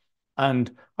neurons.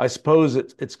 And I suppose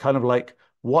it's kind of like,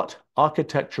 what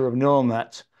architecture of neural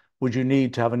net would you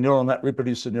need to have a neural net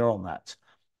reproduce a neural net?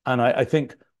 And I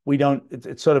think we don't,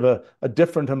 it's sort of a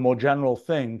different and more general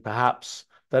thing, perhaps,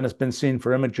 than has been seen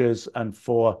for images and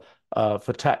for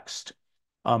text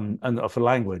and for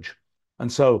language.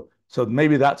 And so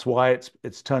maybe that's why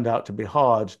it's turned out to be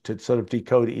hard to sort of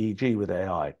decode EEG with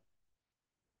AI.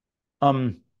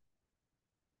 Um,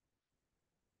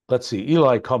 let's see,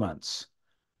 Eli comments.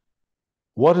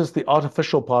 What is the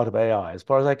artificial part of AI? As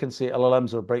far as I can see,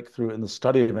 LLMs are a breakthrough in the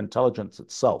study of intelligence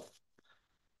itself.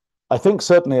 I think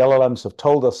certainly LLMs have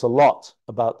told us a lot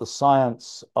about the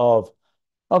science of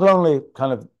not only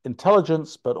kind of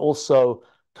intelligence, but also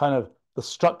kind of the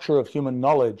structure of human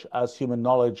knowledge as human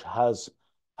knowledge has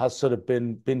sort of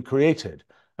been created.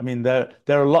 I mean, there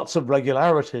are lots of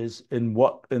regularities in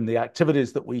the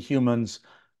activities that we humans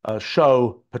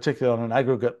show, particularly on an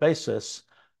aggregate basis,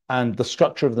 and the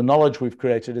structure of the knowledge we've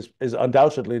created is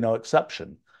undoubtedly no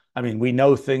exception. I mean, we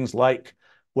know things like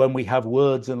when we have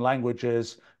words in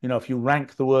languages, if you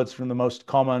rank the words from the most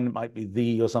common, it might be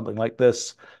the or something like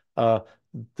this. Uh,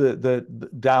 the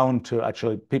down to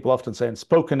actually people often say in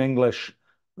spoken English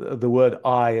the word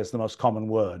I is the most common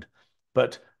word.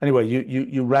 But anyway,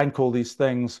 you rank all these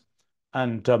things,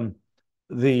 and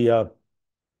the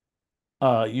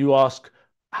you ask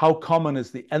how common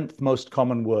is the nth most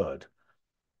common word.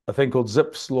 A thing called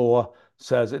Zipf's law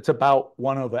says it's about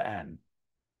 1 over n.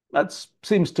 That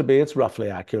seems to be, it's roughly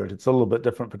accurate. It's a little bit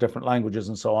different for different languages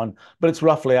and so on, but it's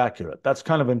roughly accurate. That's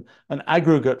kind of an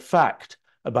aggregate fact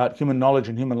about human knowledge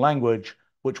and human language,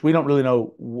 which we don't really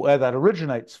know where that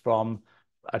originates from.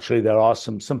 Actually, there are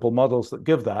some simple models that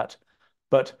give that,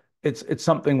 but it's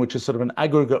something which is sort of an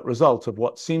aggregate result of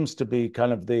what seems to be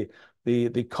kind of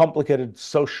the complicated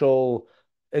social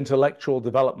intellectual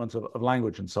development of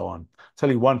language and so on. I'll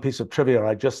tell you one piece of trivia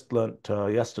I just learnt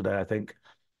yesterday, I think.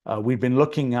 We've been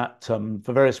looking at,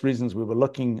 for various reasons, we were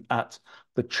looking at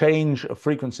the change of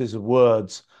frequencies of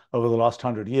words over the last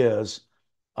 100 years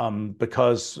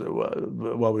because,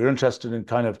 well, we were interested in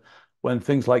kind of when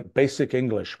things like Basic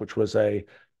English, which was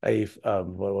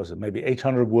what was it, maybe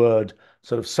 800 word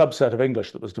sort of subset of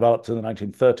English that was developed in the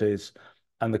 1930s.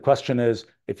 And the question is,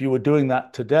 if you were doing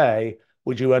that today,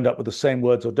 would you end up with the same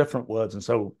words or different words? And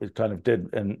so it kind of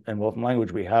did in Wolfram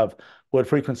language. We have word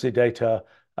frequency data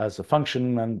as a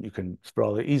function, and you can, it's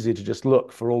rather easy to just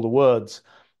look for all the words.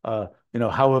 How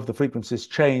have the frequencies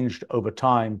changed over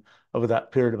time over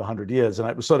that period of 100 years? And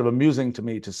it was sort of amusing to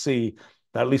me to see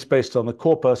that, at least based on the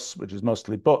corpus, which is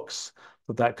mostly books,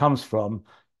 that comes from,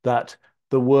 that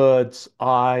the words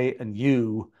I and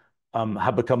you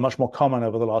have become much more common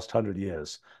over the last 100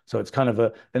 years. So it's kind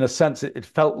of in a sense, it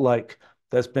felt like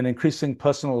there's been increasing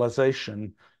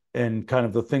personalization in kind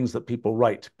of the things that people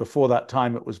write. Before that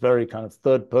time, it was very kind of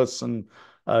third person,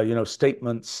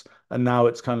 statements. And now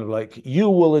it's kind of like, you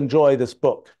will enjoy this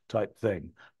book type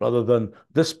thing, rather than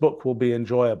this book will be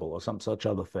enjoyable or some such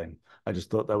other thing. I just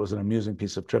thought that was an amusing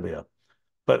piece of trivia.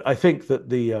 But I think that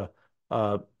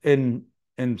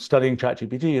in studying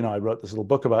ChatGPT, I wrote this little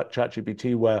book about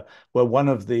ChatGPT where one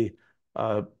of the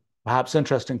perhaps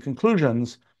interesting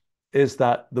conclusions is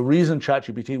that the reason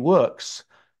ChatGPT works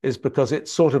is because it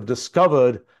sort of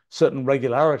discovered certain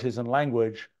regularities in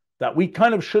language that we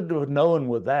kind of should have known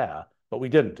were there, but we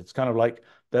didn't. It's kind of like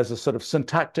there's a sort of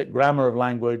syntactic grammar of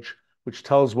language which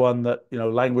tells one that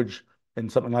language in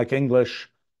something like English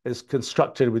is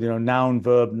constructed with noun,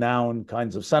 verb, noun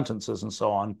kinds of sentences and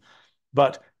so on.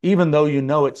 But even though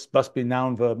it must be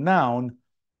noun, verb, noun,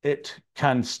 it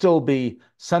can still be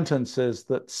sentences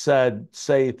that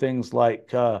say things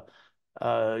like,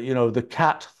 the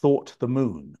cat thought the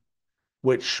moon,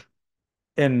 which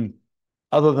in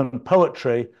other than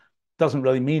poetry doesn't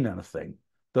really mean anything.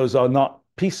 Those are not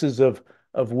pieces of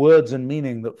words and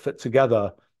meaning that fit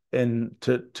together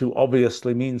to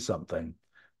obviously mean something.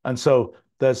 And so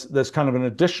there's kind of an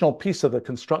additional piece of the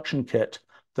construction kit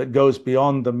that goes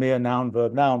beyond the mere noun,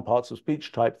 verb, noun, parts of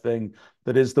speech type thing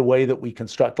that is the way that we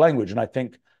construct language. And I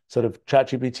think sort of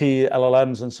ChatGPT,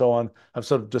 LLMs, and so on have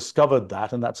sort of discovered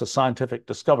that, and that's a scientific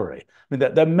discovery. I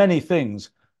mean, there are many things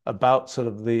about sort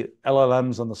of the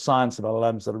LLMs and the science of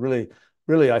LLMs that are really,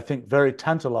 really, I think, very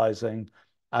tantalizing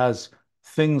as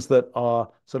things that are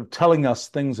sort of telling us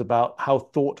things about how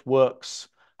thought works,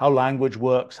 how language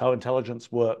works, how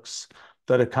intelligence works,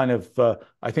 that are kind of,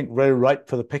 I think, very ripe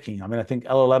for the picking. I mean, I think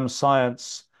LLM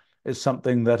science is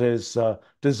something that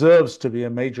deserves to be a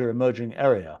major emerging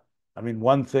area. I mean,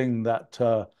 one thing that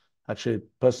actually a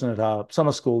person at our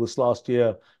summer school this last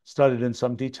year studied in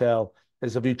some detail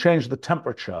is if you change the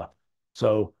temperature.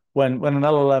 So when an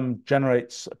LLM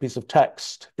generates a piece of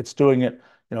text, it's doing it,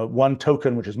 one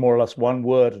token, which is more or less one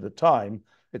word at a time.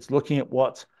 It's looking at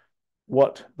what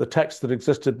what the text that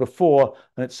existed before,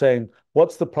 and it's saying,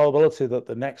 what's the probability that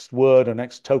the next word or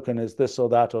next token is this or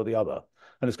that or the other?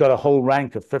 And it's got a whole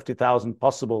rank of 50,000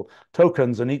 possible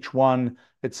tokens, and each one,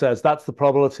 it says, that's the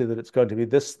probability that it's going to be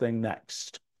this thing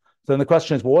next. So then the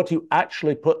question is, well, what do you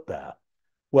actually put there?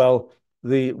 Well,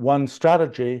 the one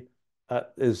strategy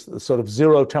is the sort of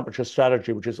zero temperature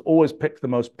strategy, which is always pick the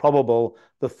most probable,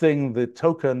 the thing, the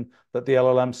token that the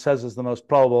LLM says is the most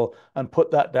probable, and put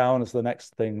that down as the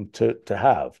next thing to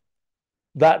have.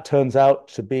 That turns out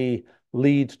to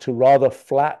lead to rather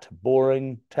flat,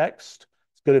 boring text.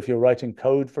 It's good if you're writing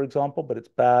code, for example, but it's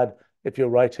bad if you're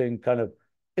writing kind of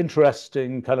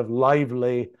interesting, kind of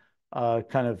lively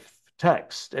kind of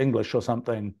text, English or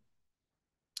something.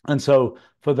 And so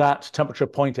for that, temperature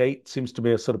 0.8 seems to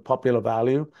be a sort of popular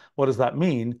value. What does that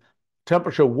mean?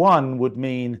 Temperature 1 would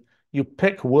mean you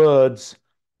pick words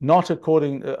not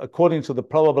according to the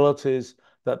probabilities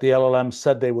that the LLM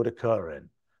said they would occur in.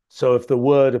 So if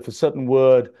a certain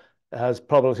word has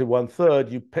probability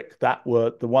 1/3, you pick that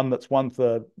word, the one that's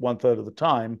 1/3 of the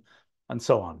time, and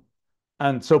so on.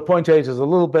 And so 0.8 is a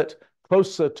little bit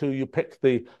closer to you pick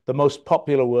the most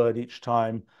popular word each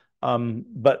time,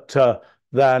 but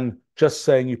than just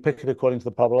saying you pick it according to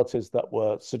the probabilities that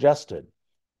were suggested.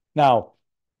 Now,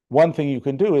 one thing you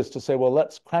can do is to say, well,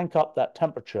 let's crank up that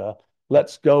temperature.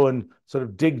 Let's go and sort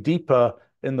of dig deeper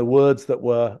in the words that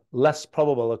were less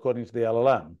probable according to the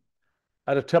LLM.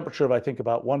 At a temperature of, I think,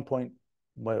 about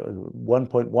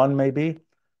 1.1 maybe,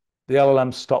 the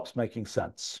LLM stops making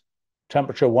sense.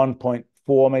 Temperature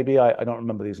 1.4 maybe, I don't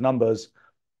remember these numbers,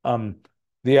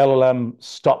 the LLM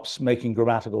stops making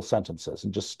grammatical sentences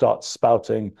and just starts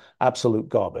spouting absolute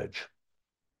garbage.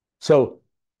 So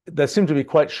there seem to be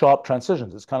quite sharp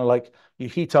transitions. It's kind of like you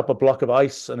heat up a block of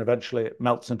ice and eventually it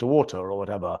melts into water or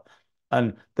whatever.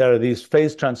 And there are these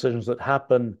phase transitions that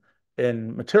happen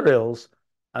in materials,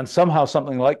 and somehow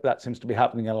something like that seems to be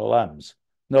happening in LLMs.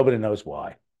 Nobody knows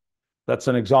why. That's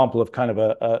an example of kind of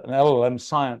an LLM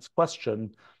science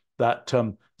question that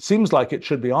seems like it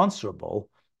should be answerable.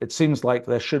 It seems like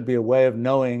there should be a way of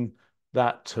knowing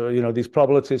that these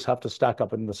probabilities have to stack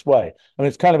up in this way. I mean,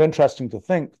 it's kind of interesting to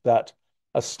think that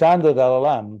a standard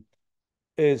LLM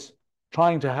is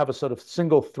trying to have a sort of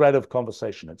single thread of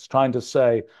conversation. It's trying to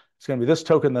say it's going to be this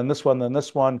token, then this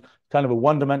one, kind of a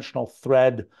one-dimensional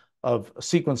thread of a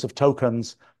sequence of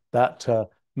tokens that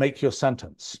make your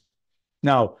sentence.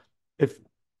 Now, if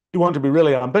you want to be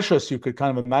really ambitious, you could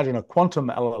kind of imagine a quantum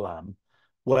LLM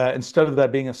where instead of there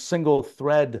being a single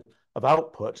thread of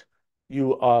output,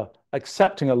 you are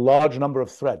accepting a large number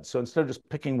of threads. So instead of just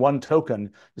picking one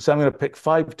token, you say, I'm going to pick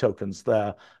 5 tokens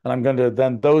there, and I'm going to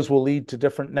then those will lead to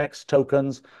different next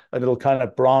tokens, and it'll kind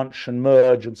of branch and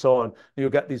merge and so on. And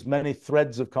you'll get these many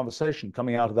threads of conversation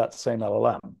coming out of that same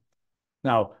LLM.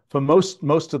 Now, for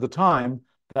most of the time,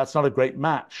 that's not a great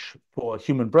match for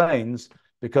human brains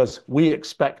because we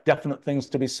expect definite things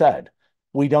to be said.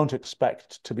 We don't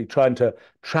expect to be trying to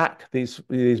track these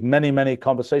many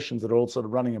conversations that are all sort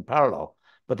of running in parallel.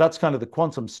 But that's kind of the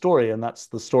quantum story, and that's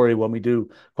the story when we do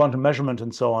quantum measurement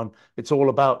and so on. It's all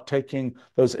about taking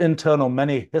those internal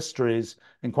many histories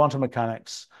in quantum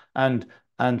mechanics and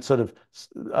sort of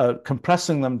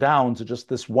compressing them down to just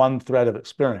this one thread of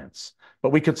experience.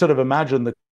 But we could sort of imagine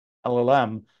the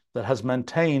LLM that has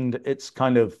maintained its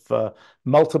kind of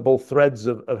multiple threads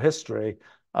of history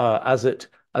as it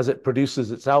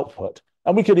produces its output.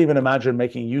 And we could even imagine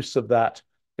making use of that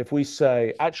if we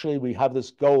say, actually, we have this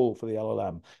goal for the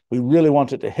LLM. We really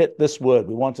want it to hit this word.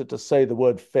 We want it to say the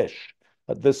word fish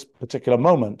at this particular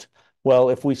moment.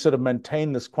 Well, if we sort of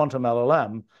maintain this quantum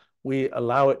LLM, we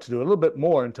allow it to do a little bit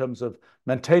more in terms of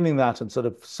maintaining that and sort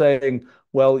of saying,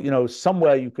 well,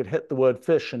 somewhere you could hit the word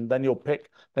fish and then you'll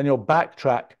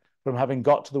backtrack from having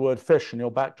got to the word fish and you'll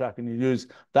backtrack and you use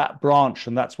that branch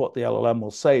and that's what the LLM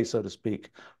will say, so to speak,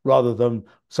 rather than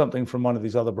something from one of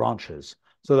these other branches.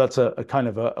 So that's a kind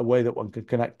of a way that one could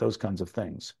connect those kinds of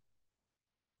things.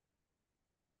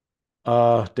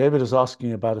 David is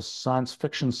asking about a science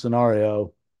fiction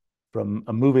scenario from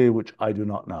a movie which I do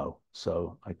not know,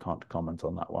 so I can't comment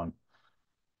on that one.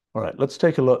 All right, let's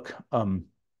take a look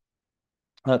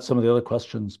at some of the other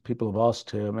questions people have asked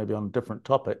here, maybe on different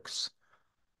topics.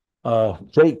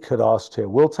 Jake had asked here,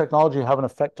 will technology have an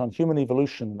effect on human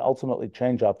evolution and ultimately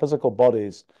change our physical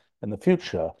bodies in the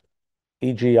future?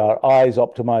 E.g., our eyes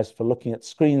optimized for looking at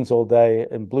screens all day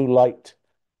in blue light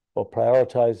or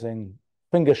prioritizing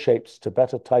finger shapes to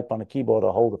better type on a keyboard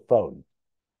or hold a phone?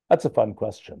 That's a fun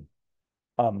question.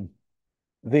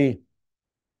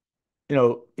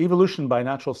 Evolution by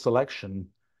natural selection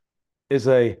is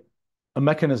a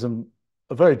mechanism,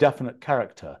 a very definite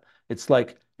character. It's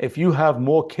like if you have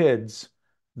more kids,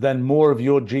 then more of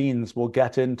your genes will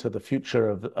get into the future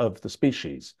of the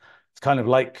species. It's kind of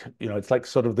like, it's like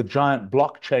sort of the giant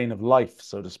blockchain of life,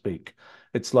 so to speak.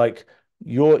 It's like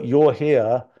you're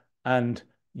here and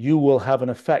you will have an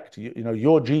effect.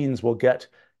 Your genes will get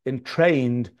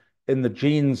entrained in the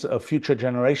genes of future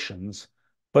generations,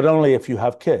 but only if you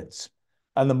have kids.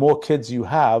 And the more kids you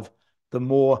have, the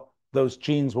more those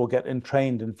genes will get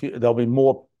entrained, and there'll be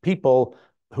more people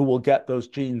who will get those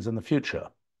genes in the future.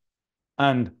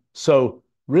 And so,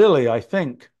 really, I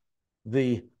think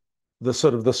the the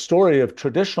sort of the story of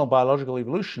traditional biological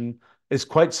evolution is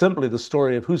quite simply the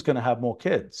story of who's going to have more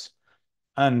kids.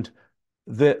 And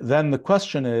then the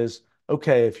question is,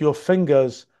 okay, if your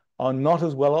fingers are not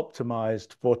as well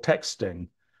optimized for texting,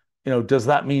 does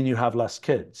that mean you have less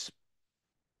kids?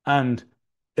 And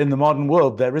in the modern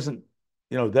world,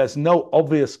 there's no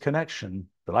obvious connection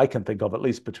that I can think of, at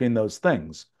least, between those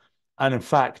things. And in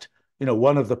fact,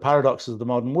 one of the paradoxes of the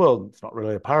modern world, it's not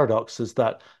really a paradox, is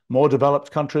that more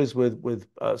developed countries with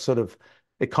sort of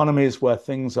economies where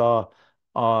things are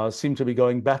seem to be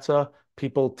going better,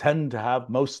 people tend to have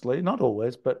mostly, not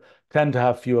always, but tend to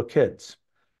have fewer kids.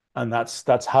 And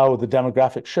that's how the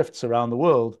demographic shifts around the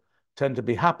world tend to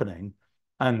be happening.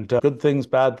 And good things,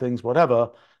 bad things, whatever.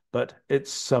 But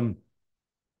it's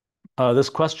this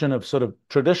question of sort of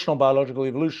traditional biological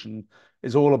evolution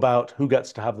is all about who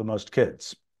gets to have the most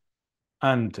kids.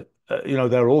 And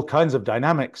there are all kinds of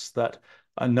dynamics that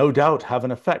no doubt have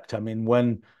an effect. I mean,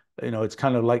 when it's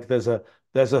kind of like there's a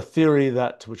theory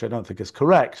that, which I don't think is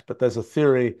correct, but there's a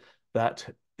theory that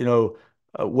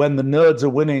when the nerds are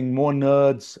winning, more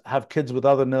nerds have kids with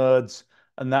other nerds,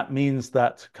 and that means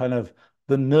that kind of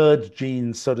the nerd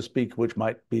genes, so to speak, which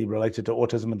might be related to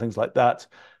autism and things like that,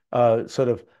 sort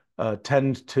of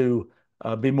tend to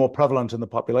be more prevalent in the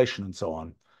population and so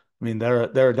on. I mean, there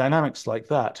are dynamics like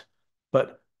that.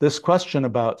 But this question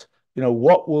about,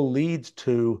 what will lead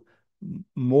to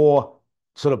more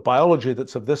sort of biology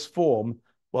that's of this form,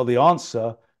 well, the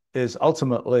answer is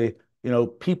ultimately,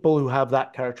 people who have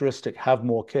that characteristic have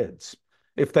more kids.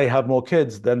 If they have more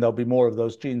kids, then there'll be more of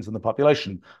those genes in the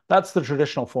population. That's the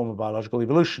traditional form of biological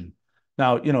evolution.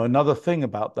 Now, another thing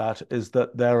about that is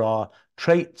that there are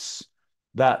traits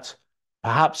that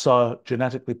perhaps are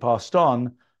genetically passed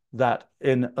on that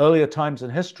in earlier times in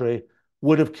history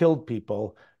would have killed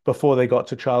people before they got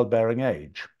to childbearing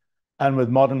age. And with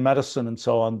modern medicine and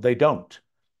so on, they don't.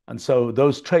 And so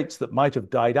those traits that might have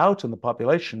died out in the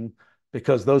population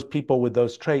because those people with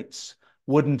those traits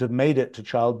wouldn't have made it to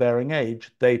childbearing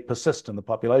age, they persist in the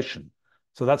population.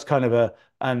 So that's kind of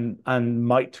and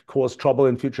might cause trouble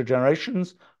in future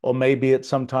generations, or maybe at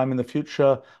some time in the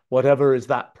future, whatever is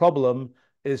that problem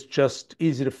is just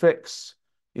easy to fix.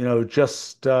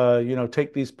 Just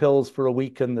take these pills for a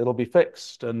week and it'll be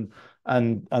fixed, and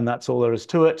that's all there is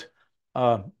to it.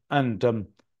 Uh, and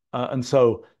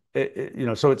so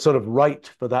so it's sort of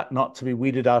right for that not to be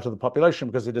weeded out of the population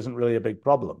because it isn't really a big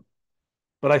problem.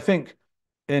 But I think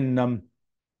in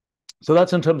so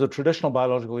that's in terms of traditional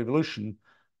biological evolution.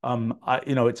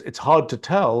 It's hard to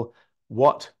tell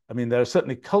what. I mean, there are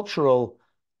certainly cultural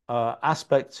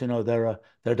aspects. There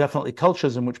are definitely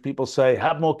cultures in which people say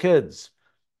have more kids,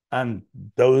 and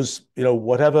those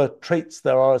whatever traits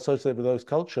there are associated with those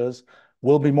cultures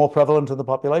will be more prevalent in the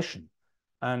population.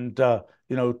 And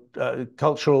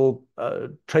cultural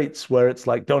traits where it's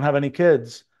like don't have any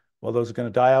kids, well, those are going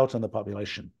to die out in the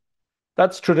population.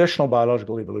 That's traditional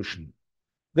biological evolution.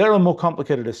 There are more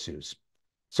complicated issues.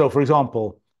 So, for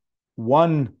example,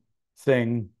 one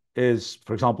thing is,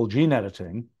 for example, gene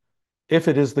editing. If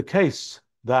it is the case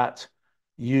that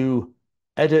you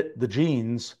edit the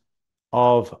genes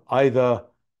of either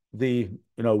the,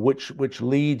 which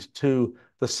lead to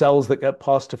the cells that get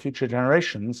passed to future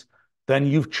generations, then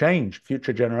you've changed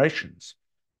future generations.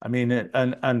 I mean,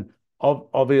 and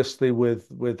obviously with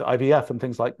IVF and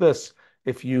things like this,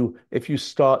 if you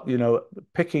start,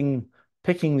 picking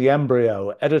the embryo,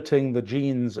 editing the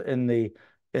genes in the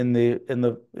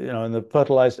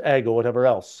fertilized egg or whatever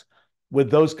else, with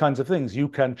those kinds of things, you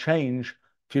can change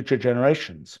future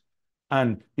generations.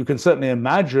 And you can certainly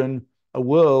imagine a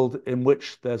world in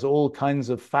which there's all kinds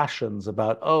of fashions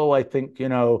about, oh, I think,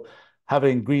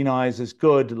 having green eyes is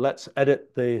good. Let's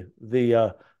edit the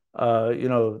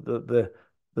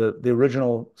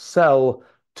original cell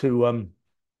to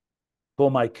for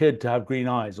my kid to have green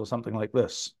eyes or something like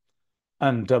this.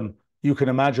 And you can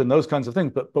imagine those kinds of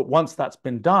things. But once that's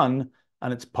been done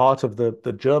and it's part of the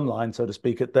germline, so to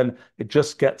speak, then it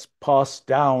just gets passed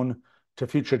down to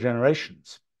future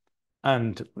generations.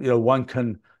 And one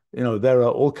can, there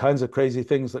are all kinds of crazy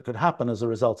things that could happen as a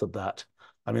result of that.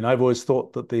 I mean, I've always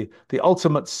thought that the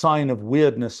ultimate sign of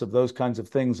weirdness of those kinds of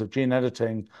things, of gene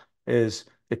editing, is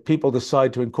if people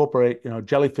decide to incorporate,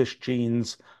 jellyfish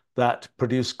genes that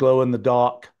produce glow in the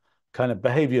dark kind of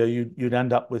behavior, you'd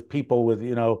end up with people with,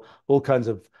 all kinds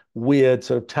of weird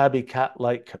sort of tabby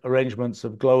cat-like arrangements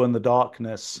of glow in the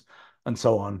darkness and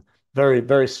so on. Very,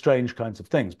 very strange kinds of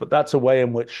things. But that's a way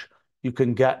in which you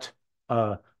can get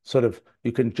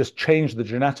you can just change the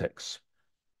genetics.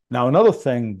 Now, another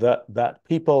thing that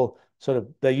people sort of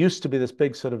there used to be this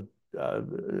big sort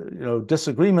of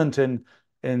disagreement in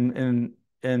in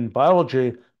in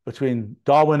biology between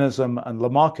Darwinism and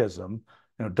Lamarckism.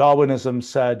 Darwinism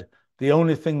said the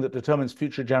only thing that determines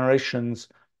future generations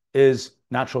is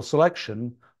natural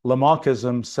selection.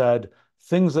 Lamarckism said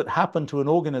things that happen to an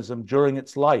organism during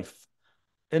its life,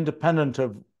 independent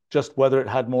of just whether it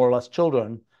had more or less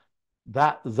children,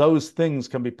 that those things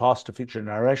can be passed to future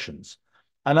generations.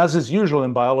 And as is usual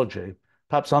in biology,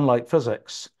 perhaps unlike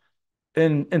physics,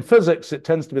 in physics, it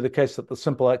tends to be the case that the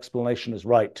simple explanation is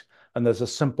right, and there's a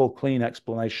simple, clean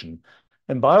explanation.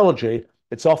 In biology,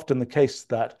 it's often the case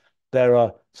that there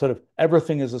are sort of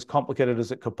everything is as complicated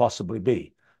as it could possibly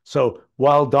be. So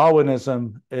while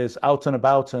Darwinism is out and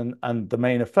about and the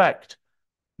main effect,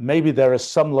 maybe there is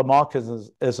some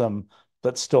Lamarckism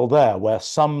that's still there, where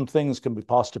some things can be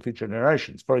passed to future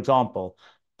generations. For example,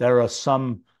 there are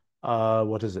some,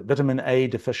 vitamin A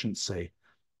deficiency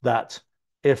that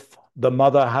if the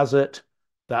mother has it,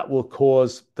 that will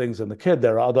cause things in the kid.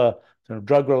 There are other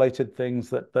drug-related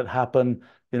things that happen.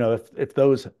 If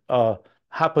those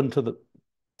happen to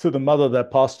the mother, they're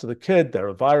passed to the kid. There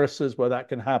are viruses where that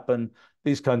can happen,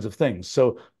 these kinds of things.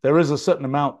 So there is a certain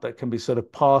amount that can be sort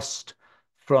of passed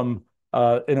from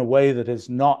in a way that is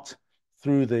not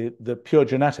through the pure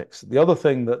genetics. The other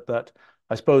thing that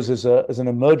I suppose is an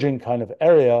emerging kind of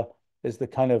area is the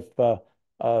kind of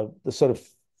the sort of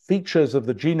features of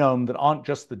the genome that aren't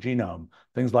just the genome.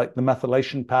 Things like the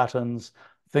methylation patterns,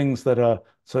 things that are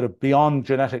sort of beyond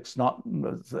genetics. Not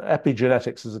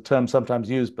epigenetics is a term sometimes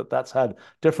used, but that's had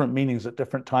different meanings at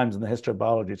different times in the history of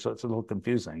biology, so it's a little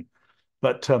confusing.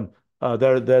 But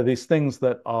there are these things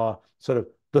that are sort of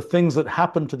the things that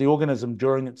happen to the organism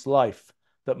during its life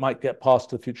that might get passed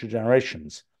to future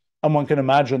generations. And one can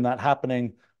imagine that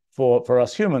happening for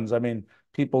us humans. I mean,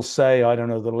 people say, I don't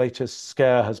know, the latest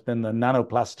scare has been the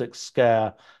nanoplastic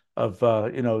scare of,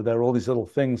 there are all these little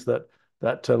things that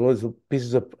little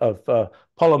pieces of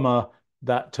polymer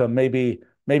that maybe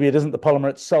it isn't the polymer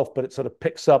itself, but it sort of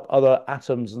picks up other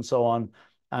atoms and so on,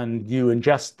 and you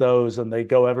ingest those and they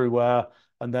go everywhere,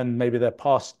 and then maybe they're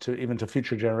passed to even to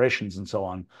future generations and so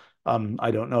on.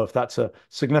 I don't know if that's a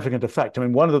significant effect. I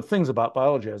mean, one of the things about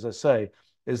biology, as I say,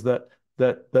 is that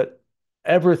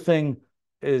everything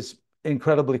is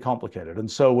incredibly complicated. And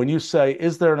so when you say,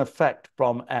 is there an effect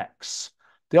from X?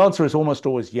 The answer is almost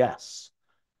always yes.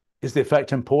 Is the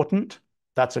effect important?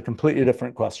 That's a completely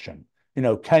different question.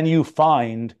 Can you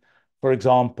find, for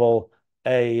example,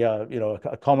 a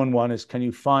common one is, can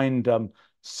you find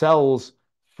cells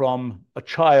from a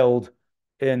child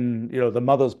in, the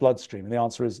mother's bloodstream? And the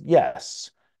answer is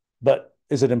yes. But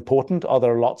is it important? Are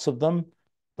there lots of them?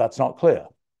 That's not clear.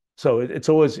 So it's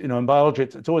always, in biology,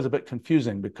 it's always a bit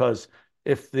confusing, because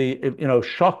if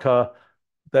shocker,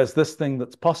 there's this thing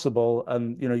that's possible,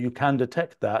 and you can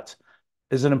detect that.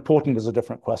 Is it important is a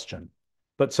different question.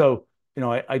 But so,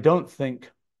 I don't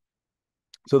think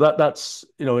so. That's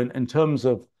in terms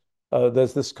of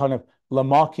there's this kind of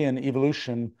Lamarckian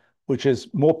evolution, which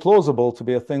is more plausible to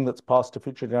be a thing that's passed to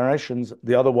future generations.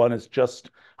 The other one is just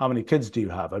how many kids do you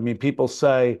have? I mean, people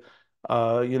say,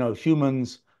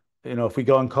 humans, if we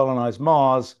go and colonize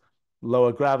Mars,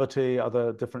 lower gravity,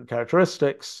 other different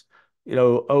characteristics,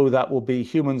 oh, that will be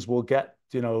humans will get,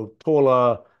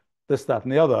 taller, this, that,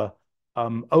 and the other.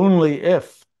 Only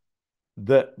if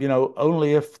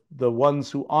only if the ones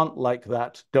who aren't like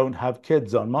that don't have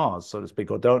kids on Mars, so to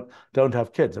speak, or don't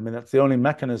have kids. I mean, that's the only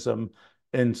mechanism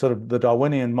in sort of the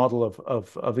Darwinian model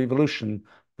of evolution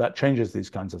that changes these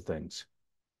kinds of things.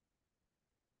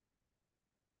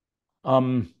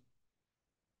 Um,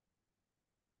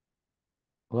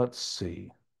 let's see.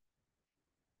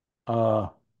 Uh,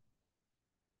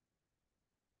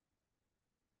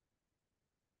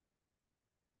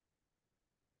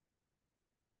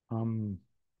 um,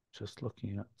 just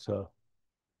looking at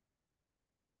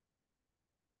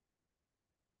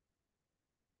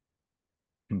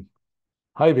hmm.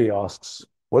 Hyvie asks,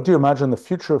 what do you imagine the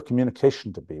future of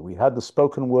communication to be? We had the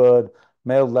spoken word,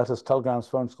 mailed letters, telegrams,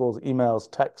 phone calls, emails,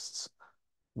 texts.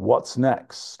 What's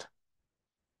next?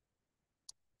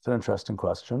 It's an interesting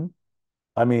question.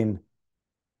 I mean,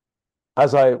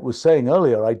 as I was saying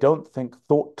earlier, I don't think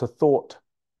thought to thought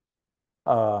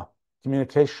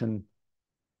communication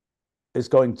is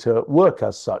going to work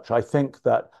as such. I think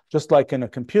that just like in a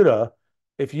computer,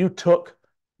 if you took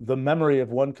the memory of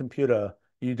one computer,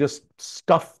 you just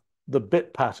stuff the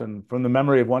bit pattern from the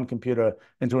memory of one computer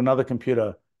into another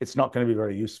computer, it's not going to be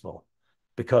very useful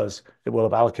because it will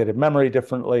have allocated memory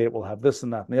differently. It will have this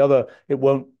and that and the other. It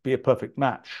won't be a perfect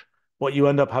match. What you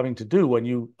end up having to do when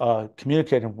you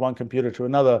communicate from one computer to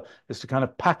another is to kind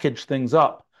of package things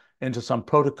up into some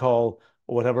protocol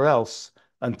or whatever else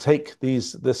and take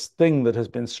this thing that has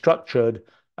been structured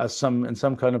as some in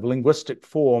some kind of linguistic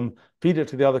form, feed it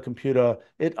to the other computer,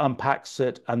 it unpacks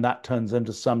it, and that turns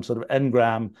into some sort of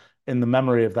engram in the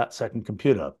memory of that second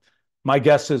computer. My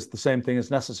guess is the same thing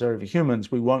is necessary for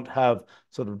humans. We won't have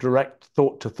sort of direct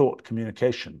thought to thought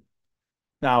communication.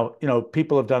 Now,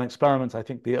 people have done experiments. I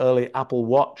think the early Apple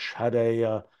Watch had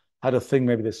a thing.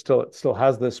 Maybe it still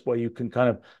has this, where you can kind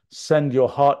of send your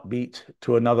heartbeat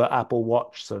to another Apple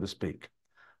Watch, so to speak.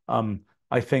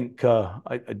 I think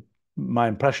my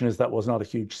impression is that was not a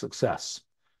huge success.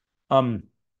 Um,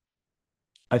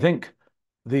 I think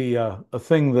the a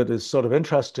thing that is sort of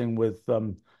interesting with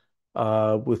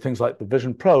things like the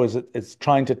Vision Pro is it's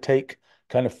trying to take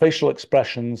kind of facial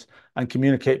expressions and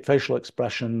communicate facial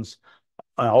expressions.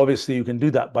 Obviously, you can do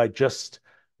that by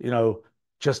you know,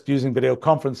 just using video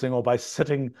conferencing or by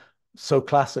sitting so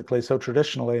classically, so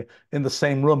traditionally in the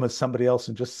same room as somebody else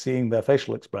and just seeing their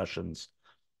facial expressions.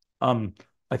 Um,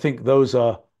 I think those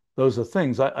are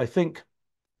things. I think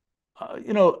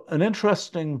an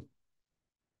interesting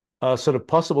sort of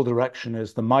possible direction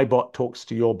is the my bot talks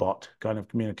to your bot kind of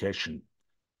communication.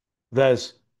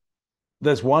 There's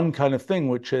there's one kind of thing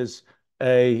which is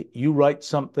a you write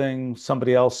something,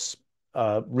 somebody else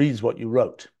reads what you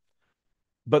wrote.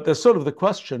 But there's sort of the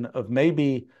question of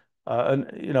maybe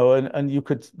and you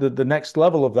could the next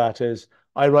level of that is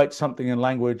I write something in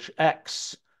language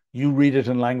X, you read it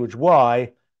in language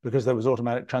Y because there was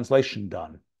automatic translation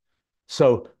done.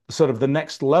 So sort of the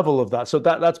next level of that. So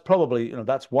that's probably,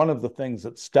 that's one of the things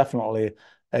that's definitely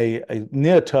a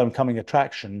near-term coming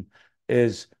attraction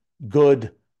is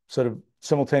good sort of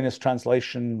simultaneous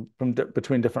translation from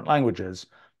between different languages.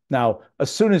 Now, as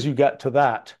soon as you get to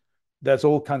that, there's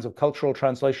all kinds of cultural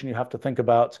translation you have to think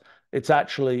about. It's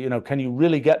actually, can you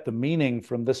really get the meaning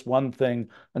from this one thing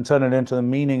and turn it into the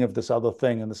meaning of this other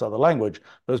thing in this other language?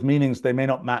 Those meanings, they may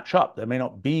not match up. There may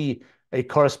not be a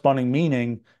corresponding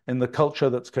meaning in the culture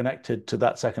that's connected to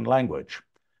that second language.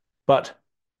 But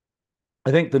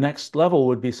I think the next level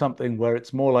would be something where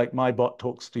it's more like my bot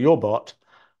talks to your bot,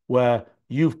 where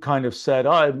you've kind of said,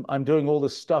 oh, I'm doing all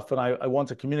this stuff and I want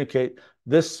to communicate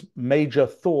this major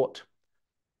thought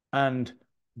and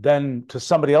then to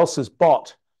somebody else's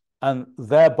bot and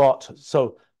their bot.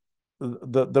 So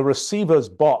the receiver's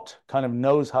bot kind of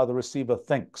knows how the receiver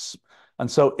thinks.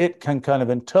 And so it can kind of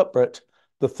interpret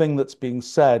the thing that's being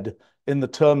said in the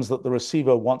terms that the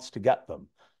receiver wants to get them.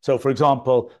 So, for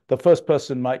example, the first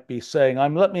person might be saying,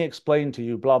 let me explain to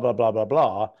you, blah, blah, blah, blah,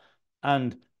 blah.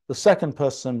 And the second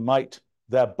person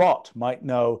their bot might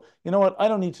know, you know what, I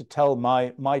don't need to tell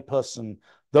my person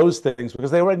those things because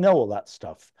they already know all that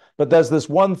stuff. But there's this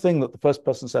one thing that the first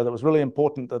person said that was really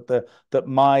important that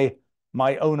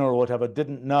my owner or whatever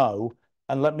didn't know,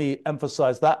 and let me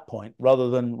emphasize that point rather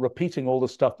than repeating all the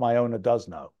stuff my owner does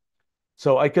know.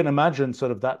 So I can imagine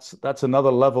sort of that's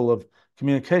another level of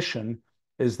communication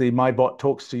is the my bot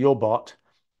talks to your bot.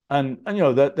 And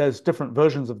there's different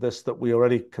versions of this that we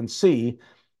already can see.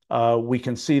 We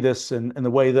can see this in the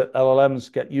way that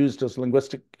LLMs get used as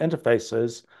linguistic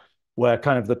interfaces, where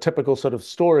kind of the typical sort of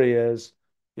story is,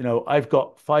 I've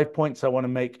got 5 points I want to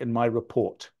make in my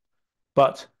report.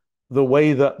 But the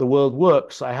way that the world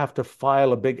works, I have to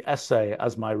file a big essay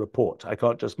as my report. I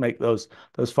can't just make those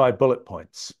 5 bullet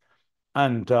points.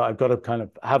 And I've got to kind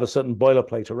of have a certain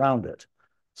boilerplate around it.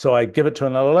 So I give it to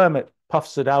an LLM, it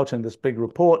puffs it out in this big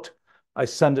report. I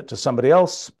send it to somebody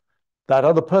else. That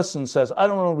other person says, I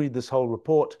don't want to read this whole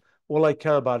report. All I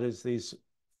care about is these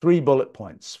 3 bullet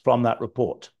points from that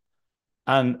report.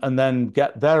 And then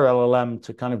get their LLM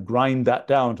to kind of grind that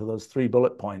down to those 3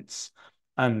 bullet points.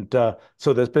 And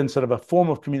so there's been sort of a form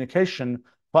of communication,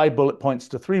 5 bullet points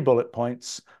to 3 bullet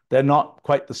points. They're not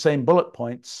quite the same bullet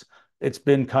points. It's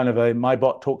been kind of a my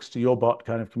bot talks to your bot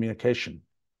kind of communication.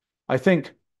 I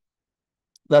think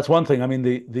that's one thing. I mean,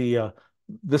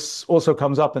 this also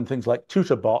comes up in things like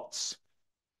tutor bots,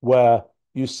 where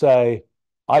you say,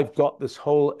 I've got this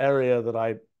whole area that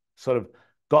I sort of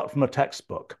got from a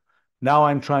textbook. Now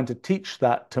I'm trying to teach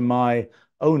that to my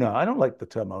owner. I don't like the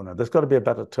term owner. There's got to be a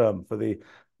better term for the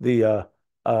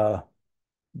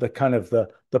the kind of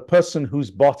the person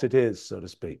whose bot it is, so to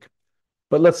speak.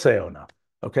 But let's say owner.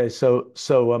 Okay,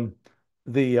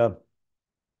 the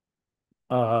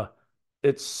uh,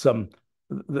 it's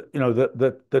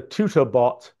the tutor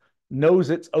bot knows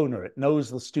its owner, it knows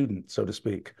the student, so to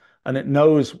speak, and it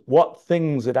knows what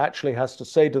things it actually has to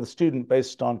say to the student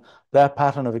based on their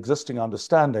pattern of existing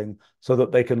understanding, so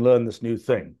that they can learn this new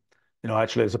thing.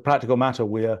 Actually, as a practical matter,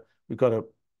 we've got a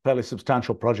fairly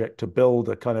substantial project to build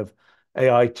a kind of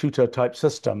AI tutor type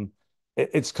system.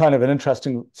 It's kind of an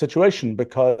interesting situation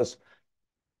because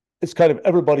it's kind of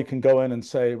everybody can go in and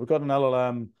say, we've got an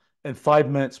LLM. In 5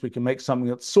 minutes, we can make something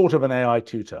that's sort of an AI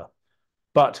tutor.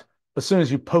 But as soon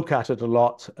as you poke at it a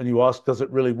lot and you ask, does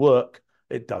it really work?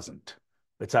 It doesn't.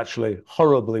 It's actually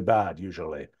horribly bad,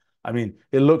 usually. I mean,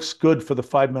 it looks good for the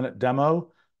 5 minute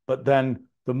demo, but then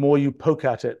the more you poke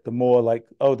at it, the more like,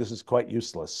 oh, this is quite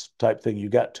useless type thing you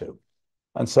get to.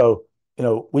 And so,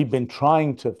 we've been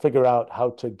trying to figure out how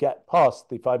to get past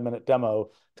the 5 minute demo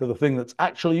to the thing that's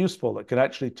actually useful, that can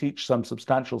actually teach some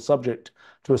substantial subject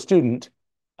to a student.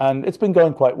 And it's been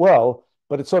going quite well,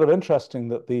 but it's sort of interesting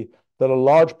that a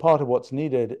large part of what's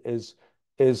needed is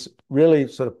really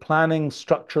sort of planning,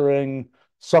 structuring,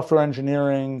 software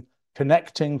engineering,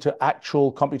 connecting to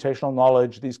actual computational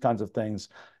knowledge, these kinds of things.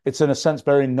 It's in a sense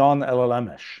very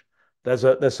non-LLM-ish. There's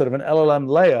sort of an LLM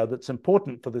layer that's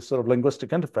important for this sort of linguistic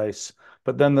interface,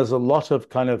 but then there's a lot of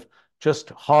kind of just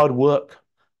hard work,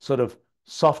 sort of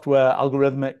software,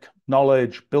 algorithmic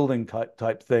knowledge building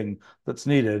type thing that's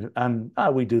needed. And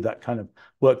we do that kind of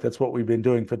work. That's what we've been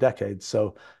doing for decades.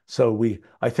 So we,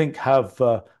 I think, have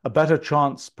a better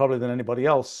chance probably than anybody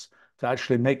else to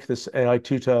actually make this AI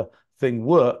tutor thing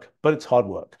work, but it's hard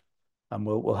work. And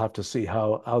we'll have to see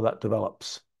how that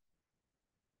develops.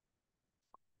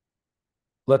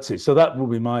 Let's see. So that will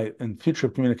be in future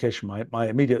communication, my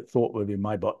immediate thought would be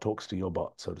my bot talks to your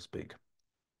bot, so to speak.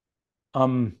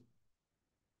 Um,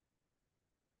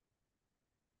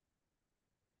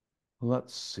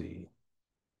 let's see.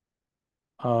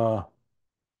 Uh,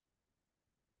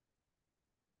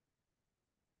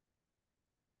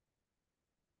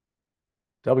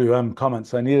 WM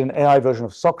comments, I need an AI version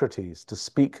of Socrates to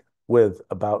speak with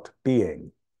about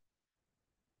being.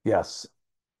 Yes.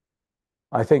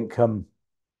 I think,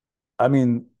 I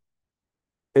mean,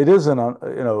 it is there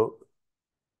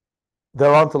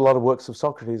aren't a lot of works of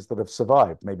Socrates that have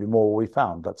survived. Maybe more will be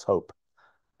found. Let's hope.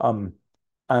 Um,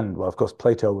 and well, of course,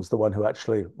 Plato was the one who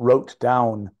actually wrote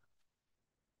down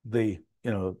the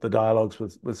dialogues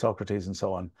with Socrates and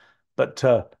so on. But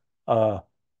uh,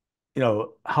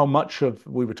 how much of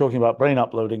we were talking about brain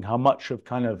uploading, how much of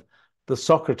kind of the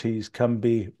Socrates can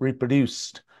be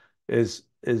reproduced is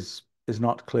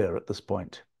not clear at this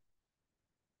point.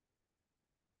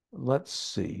 Let's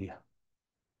see.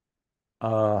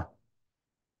 Uh,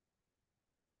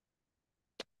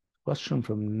 question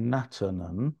from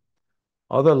Natanen.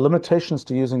 Are there limitations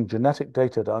to using genetic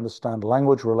data to understand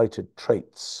language-related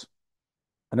traits?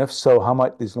 And if so, how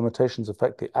might these limitations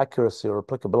affect the accuracy or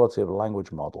applicability of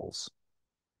language models?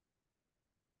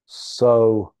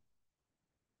 So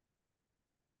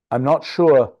I'm not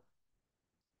sure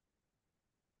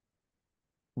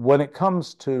when it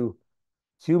comes to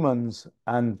humans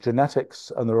and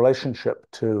genetics and the relationship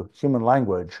to human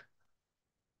language.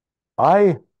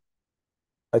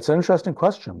 It's an interesting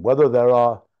question whether there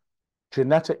are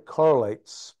genetic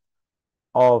correlates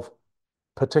of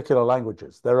particular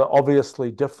languages. There are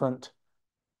obviously different,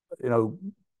 you know,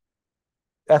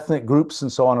 ethnic groups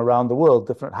and so on around the world,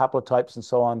 different haplotypes and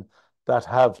so on that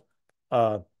have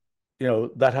uh,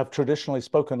 that have traditionally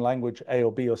spoken language A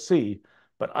or B or C.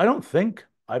 But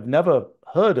I've never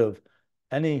heard of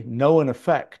any known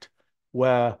effect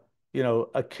where,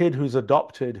 a kid who's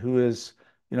adopted, who is,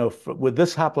 with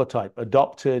this haplotype,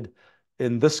 adopted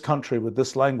in this country with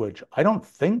this language. I don't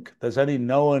think there's any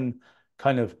known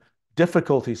kind of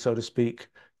difficulty, so to speak,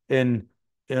 in,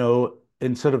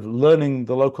 in sort of learning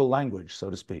the local language, so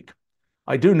to speak.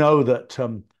 I do know that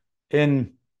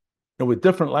in with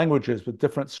different languages, with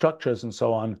different structures and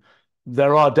so on,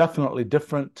 there are definitely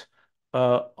different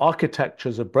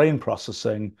architectures of brain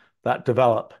processing that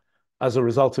develop as a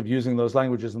result of using those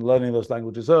languages and learning those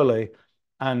languages early.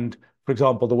 And for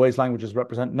example, the ways languages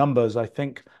represent numbers, I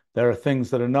think there are things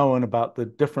that are known about the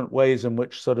different ways in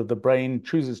which sort of the brain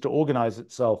chooses to organize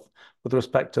itself with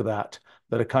respect to that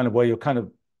are kind of where you're kind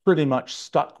of pretty much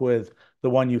stuck with the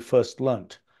one you first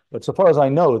learnt. But so far as I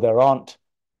know, there aren't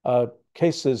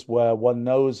cases where one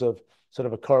knows of sort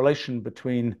of a correlation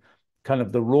between kind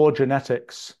of the raw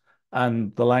genetics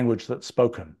and the language that's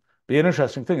spoken. Be an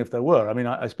interesting thing if there were. I mean,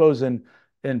 I suppose in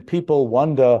people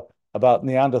wonder about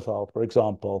Neanderthal, for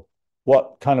example,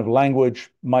 what kind of language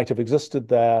might have existed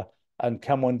there, and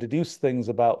can one deduce things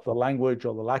about the language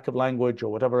or the lack of language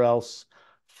or whatever else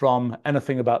from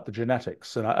anything about the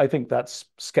genetics? And I think that's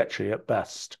sketchy at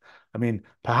best. I mean,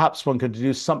 perhaps one could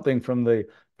deduce something from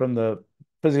the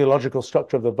physiological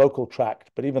structure of the vocal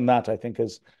tract, but even that I think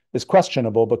is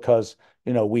questionable because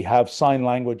we have sign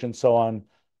language and so on.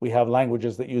 We have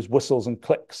languages that use whistles and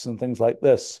clicks and things like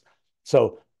this.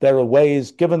 So there are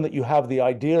ways, given that you have the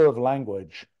idea of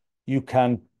language, you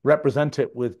can represent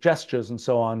it with gestures and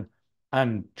so on,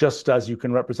 and just as you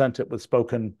can represent it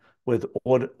with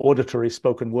auditory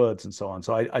spoken words and so on.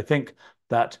 So I think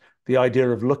that the idea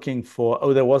of looking for,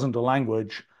 oh, there wasn't a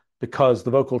language because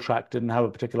the vocal tract didn't have a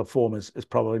particular form is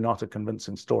probably not a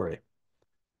convincing story.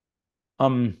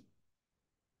 Um,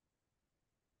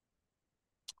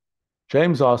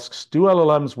 James asks, do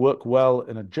LLMs work well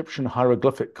in Egyptian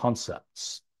hieroglyphic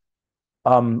concepts?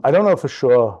 I don't know for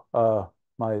sure.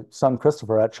 My son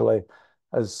Christopher actually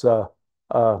has uh,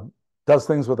 does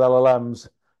things with LLMs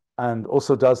and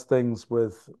also does things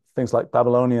with things like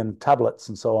Babylonian tablets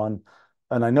and so on.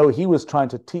 And I know he was trying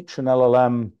to teach an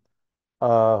LLM,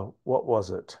 what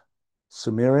was it?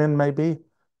 Sumerian, maybe,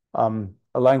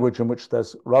 a language in which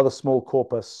there's rather small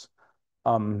corpus.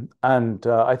 And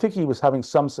I think he was having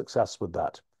some success with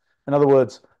that. In other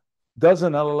words, does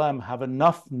an LLM have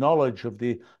enough knowledge of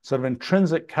the sort of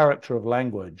intrinsic character of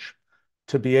language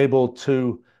to be able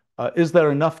to, is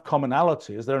there enough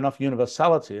commonality, is there enough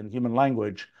universality in human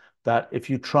language that if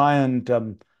you try and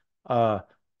uh,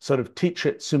 sort of teach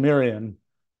it Sumerian,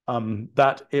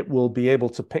 that it will be able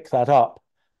to pick that up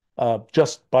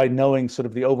just by knowing sort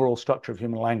of the overall structure of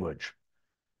human language?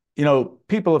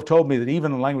 People have told me that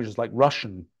even in languages like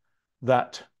Russian,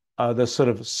 that there's sort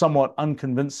of somewhat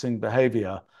unconvincing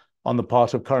behavior on the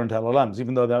part of current LLMs,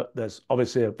 even though there's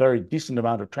obviously a very decent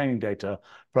amount of training data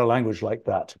for a language like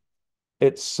that.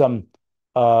 It's and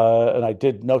I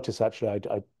did notice actually,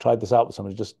 I tried this out with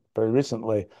somebody just very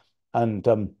recently,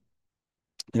 and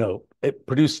it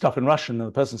produced stuff in Russian, and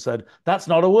the person said, "That's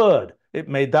not a word. It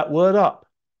made that word up."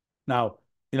 Now,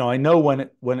 I know when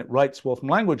it writes Wolfram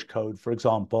language code, for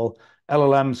example,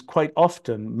 LLMs quite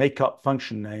often make up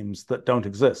function names that don't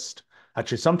exist.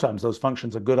 Actually, sometimes those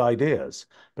functions are good ideas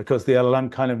because the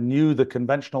LLM kind of knew the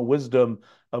conventional wisdom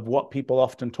of what people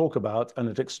often talk about and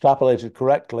it extrapolated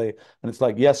correctly. And it's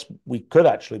like, yes, we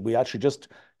actually just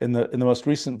in the most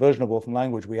recent version of Wolfram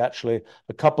language, a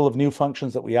couple of new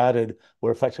functions that we added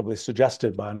were effectively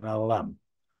suggested by an LLM.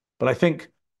 But I think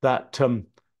that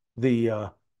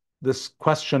the this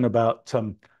question about how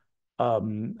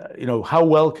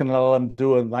well can an LLM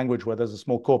do in language where there's a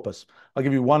small corpus? I'll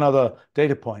give you one other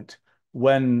data point.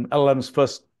 When LLMs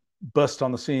first burst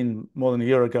on the scene more than a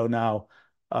year ago now,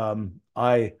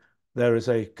 I there is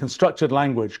a constructed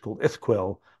language called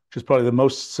Ithquil, which is probably the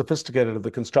most sophisticated of the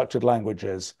constructed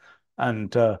languages.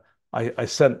 And I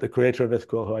sent the creator of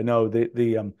Ithquil, who I know,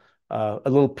 a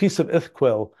little piece of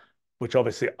Ithquil, which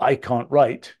obviously I can't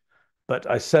write, but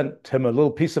I sent him a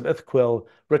little piece of Ithquil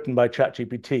written by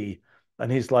ChatGPT, and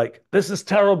he's like, "This is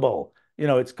terrible.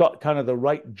 It's got kind of the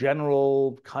right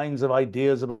general kinds of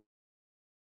ideas about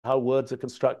how words are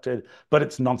constructed, but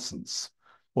it's nonsense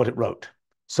what it wrote."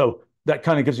 So that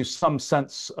kind of gives you some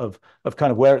sense of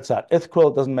kind of where it's at.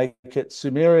 Ithquil doesn't make it.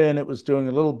 Sumerian, it was doing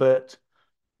a little bit.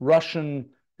 Russian,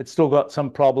 it's still got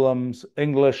some problems.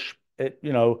 English, it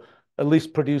at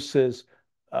least produces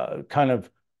kind of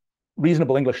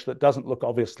reasonable English that doesn't look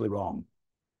obviously wrong.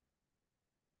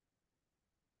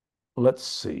 Let's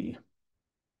see.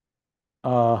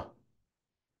 Uh,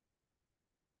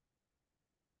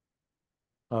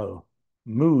 oh,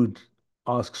 Mood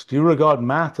asks, do you regard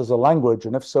math as a language?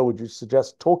 And if so, would you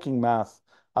suggest talking math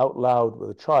out loud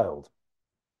with a child?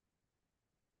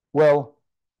 Well,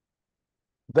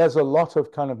 there's a lot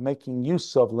of kind of making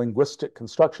use of linguistic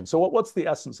construction. So what's the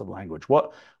essence of language?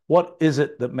 What is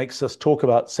it that makes us talk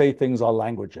about, say things are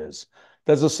languages?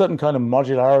 There's a certain kind of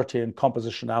modularity and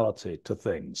compositionality to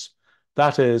things.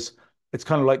 That is, it's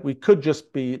kind of like we could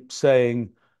just be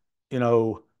saying, you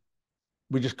know,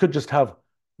 we just could just have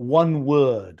one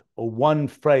word or one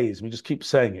phrase. We just keep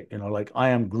saying it, like I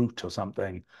am Groot or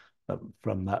something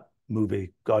from that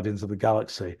movie Guardians of the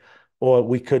Galaxy. Or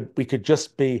we could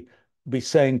just be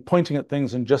saying, pointing at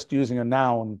things and just using a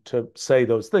noun to say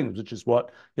those things, which is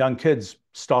what young kids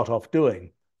start off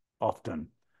doing often.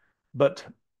 But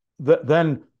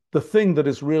then the thing that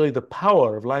is really the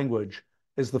power of language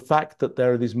is the fact that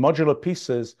there are these modular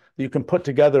pieces that you can put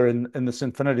together in this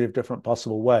infinity of different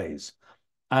possible ways.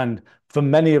 And for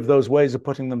many of those ways of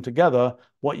putting them together,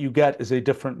 what you get is a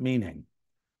different meaning.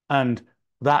 And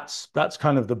that's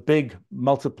kind of the big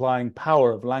multiplying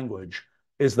power of language,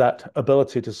 is that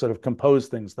ability to sort of compose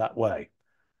things that way.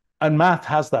 And math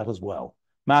has that as well.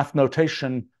 Math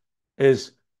notation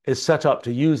is is set up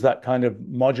to use that kind of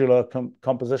modular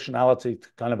compositionality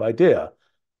kind of idea.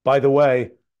 By the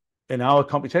way, in our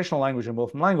computational language and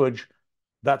Wolfram language,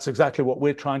 that's exactly what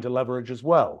we're trying to leverage as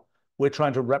well. We're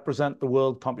trying to represent the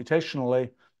world computationally.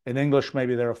 In English,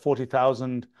 maybe there are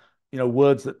 40,000,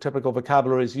 words that typical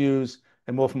vocabularies use.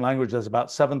 In Wolfram language, there's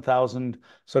about 7,000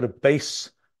 sort of base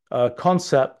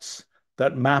concepts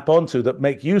that map onto, that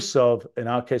make use of. In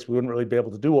our case, we wouldn't really be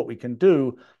able to do what we can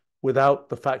do without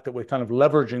the fact that we're kind of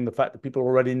leveraging the fact that people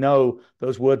already know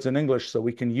those words in English, so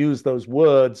we can use those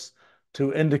words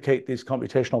to indicate these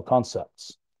computational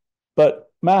concepts.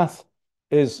 But math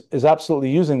is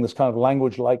absolutely using this kind of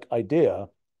language-like idea.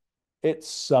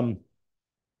 It's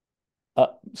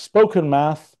spoken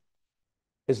math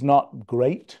is not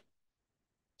great.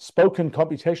 Spoken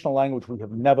computational language we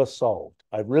have never solved.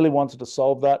 I really wanted to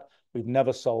solve that. We've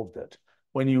never solved it.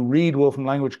 When you read Wolfram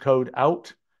language code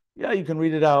out, yeah, you can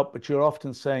read it out, but you're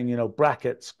often saying,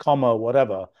 brackets, comma,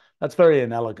 whatever. That's very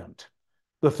inelegant.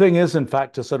 The thing is, in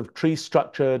fact, a sort of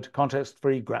tree-structured,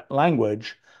 context-free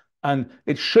language, and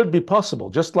it should be possible.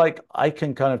 Just like I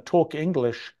can kind of talk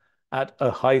English at a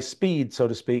high speed, so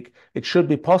to speak, it should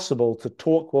be possible to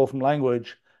talk Wolfram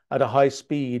language at a high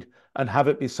speed and have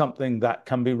it be something that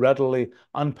can be readily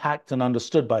unpacked and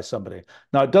understood by somebody.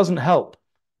 Now, it doesn't help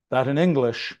that in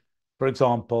English, for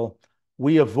example,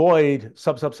 we avoid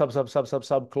sub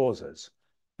clauses.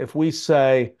 If we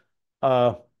say,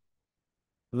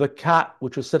 the cat,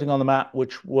 which was sitting on the mat,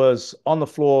 which was on the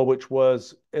floor, which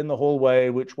was in the hallway,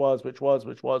 which was,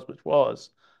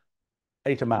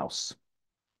 ate a mouse.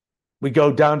 We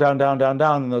go down, down, down, down,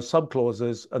 down in those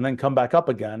subclauses and then come back up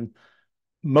again.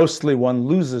 Mostly one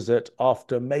loses it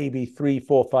after maybe 3,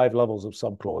 4, 5 levels of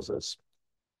subclauses.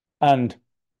 And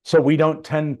so we don't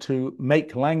tend to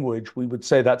make language. We would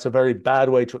say that's a very bad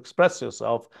way to express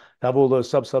yourself, to have all those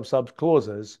sub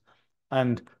clauses.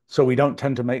 And so we don't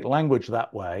tend to make language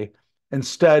that way.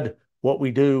 Instead, what we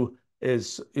do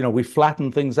is, we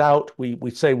flatten things out. We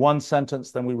say one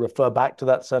sentence, then we refer back to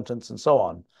that sentence and so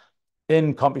on.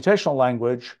 In computational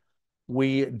language,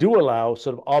 we do allow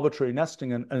sort of arbitrary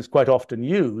nesting, and it's quite often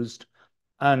used.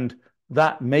 And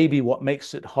that may be what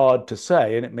makes it hard to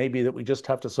say. And it may be that we just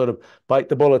have to sort of bite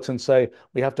the bullet and say,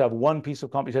 we have to have one piece of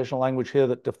computational language here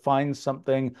that defines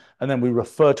something, and then we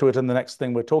refer to it in the next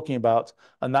thing we're talking about.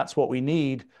 And that's what we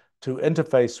need to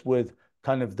interface with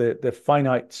kind of the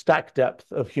finite stack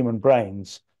depth of human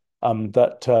brains,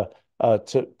 to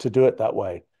do it that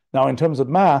way. Now, in terms of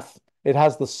math, it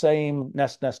has the same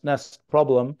nest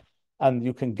problem, and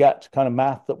you can get kind of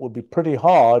math that would be pretty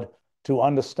hard to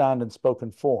understand in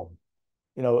spoken form.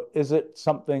 Is it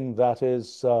something that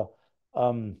is,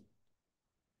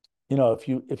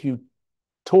 if you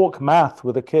talk math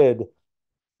with a kid,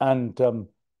 and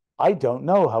I don't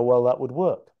know how well that would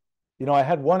work. I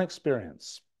had one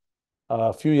experience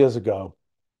a few years ago.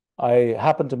 I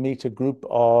happened to meet a group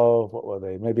of, what were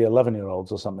they, maybe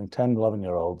 11-year-olds or something, 10,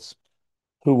 11-year-olds,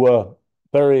 who were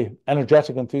very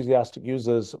energetic, enthusiastic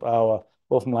users of our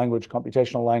Wolfram language,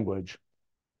 computational language,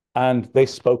 and they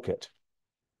spoke it.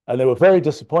 And they were very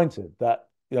disappointed that,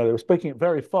 they were speaking it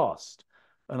very fast.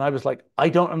 And I was like, I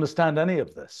don't understand any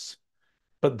of this.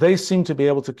 But they seemed to be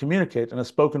able to communicate in a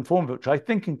spoken form, which I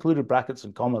think included brackets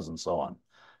and commas and so on.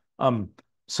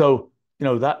 So,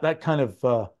 that kind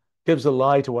of gives a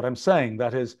lie to what I'm saying.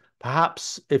 That is,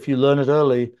 perhaps if you learn it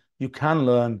early, you can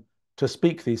learn to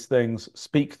speak these things,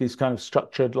 speak these kind of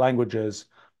structured languages,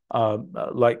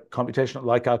 like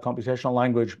our computational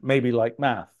language, maybe like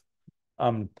math.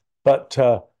 But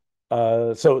for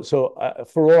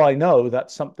all I know,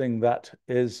 that's something that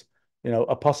is,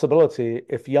 a possibility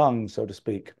if young, so to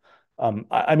speak.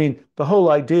 I mean, the whole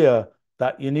idea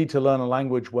that you need to learn a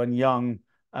language when young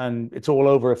and it's all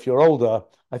over if you're older,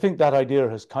 I think that idea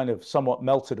has kind of somewhat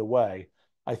melted away.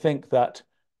 I think that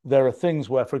there are things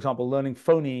where, for example, learning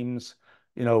phonemes,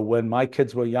 when my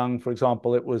kids were young, for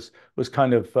example, it was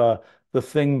kind of the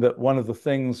thing that one of the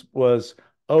things was,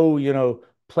 oh,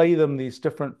 play them these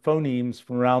different phonemes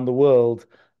from around the world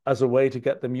as a way to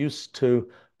get them used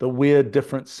to the weird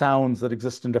different sounds that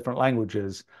exist in different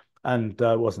languages. And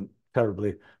wasn't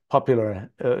terribly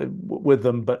popular with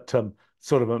them, but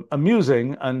sort of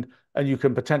amusing. And you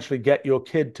can potentially get your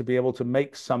kid to be able to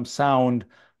make some sound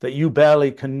that you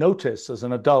barely can notice as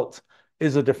an adult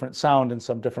is a different sound in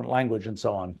some different language and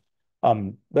so on.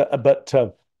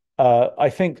 I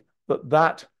think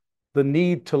that the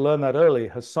need to learn that early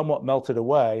has somewhat melted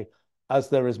away as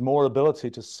there is more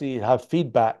ability to have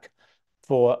feedback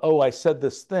for, oh, I said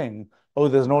this thing. Oh,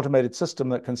 there's an automated system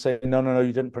that can say, no, no, no,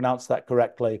 you didn't pronounce that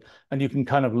correctly. And you can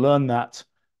kind of learn that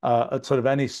at sort of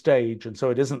any stage. And so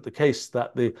it isn't the case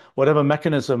that the whatever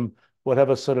mechanism,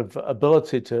 whatever sort of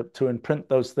ability to imprint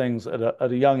those things at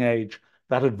a young age,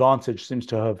 that advantage seems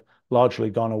to have largely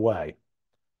gone away.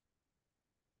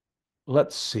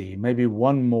 Let's see, maybe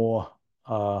one more.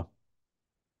 I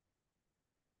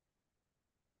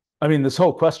mean, this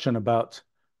whole question about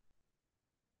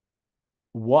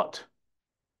what,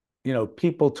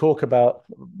 people talk about,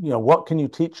 what can you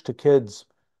teach to kids?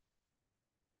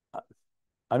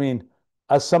 I mean,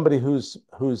 as somebody who's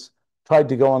tried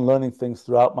to go on learning things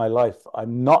throughout my life,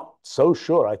 I'm not so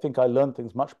sure. I think I learn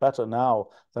things much better now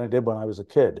than I did when I was a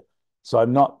kid. So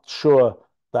I'm not sure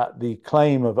that the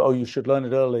claim of, oh, you should learn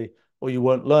it early or you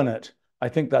won't learn it. I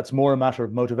think that's more a matter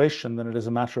of motivation than it is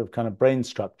a matter of kind of brain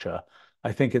structure.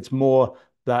 I think it's more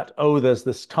that, oh, there's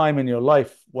this time in your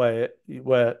life where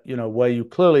you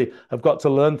clearly have got to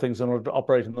learn things in order to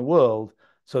operate in the world.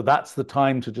 So that's the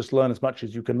time to just learn as much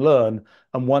as you can learn.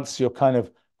 And once you're kind of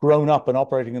grown up and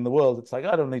operating in the world, it's like,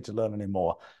 I don't need to learn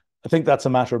anymore. I think that's a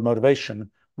matter of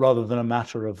motivation rather than a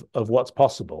matter of what's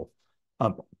possible.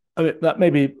 I mean, that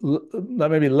may be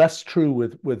less true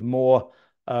with more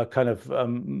kind of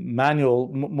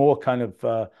more kind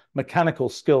of mechanical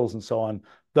skills and so on.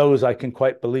 Those I can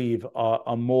quite believe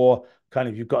are more kind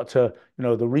of, you've got to,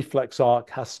 the reflex arc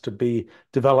has to be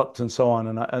developed and so on,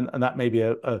 and that may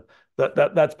be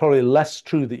that's probably less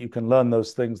true that you can learn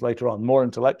those things later on. More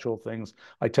intellectual things,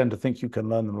 I tend to think you can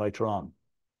learn them later on.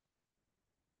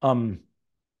 Um,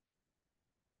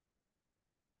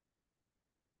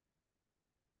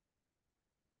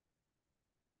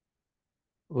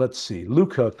 let's see.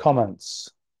 Luca comments,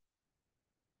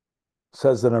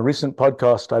 says that in a recent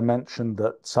podcast, I mentioned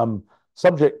that some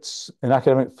subjects in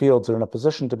academic fields are in a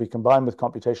position to be combined with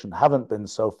computation haven't been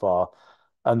so far,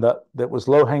 and that was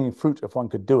low-hanging fruit if one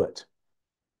could do it.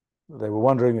 They were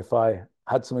wondering if I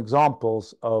had some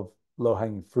examples of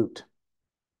low-hanging fruit.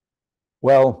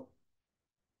 Well,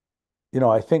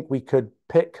 I think we could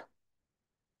pick,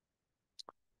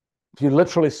 if you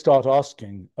literally start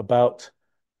asking about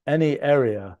any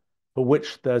area for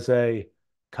which there's a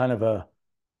kind of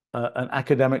an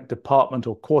academic department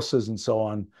or courses and so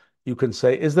on, you can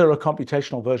say, is there a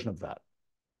computational version of that?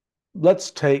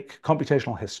 Let's take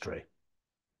computational history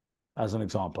as an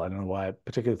example. I don't know why I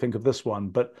particularly think of this one,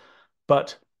 but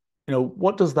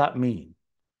what does that mean?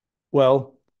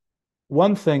 Well,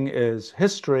 one thing is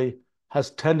history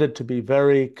has tended to be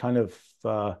very kind of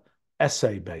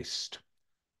essay based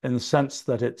in the sense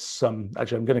that it's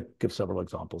actually I'm going to give several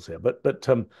examples here, but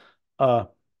uh,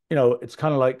 it's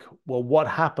kind of like, well, what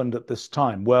happened at this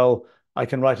time? Well, I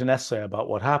can write an essay about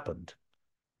what happened.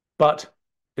 But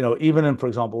even in, for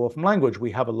example, from language,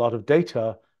 we have a lot of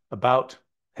data about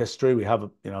history. We have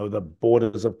the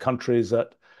borders of countries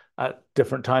at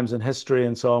different times in history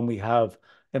and so on. We have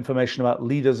information about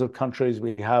leaders of countries.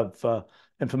 We have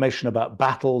information about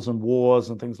battles and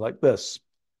wars and things like this.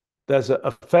 There's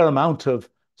a fair amount of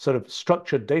sort of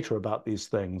structured data about these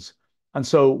things. And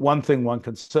so one thing one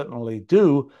can certainly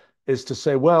do is to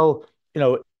say, well,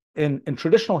 in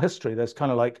traditional history, there's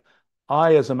kind of like,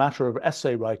 I, as a matter of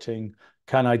essay writing,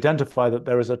 can identify that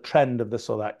there is a trend of this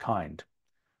or that kind.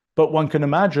 But one can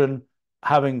imagine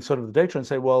having sort of the data and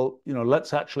say, well,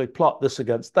 let's actually plot this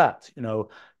against that.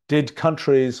 Did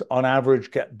countries on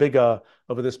average get bigger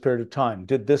over this period of time?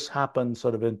 Did this happen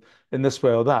sort of in this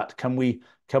way or that? Can we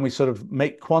sort of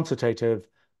make quantitative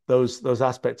those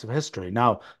aspects of history?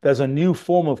 Now, there's a new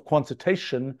form of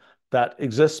quantitation that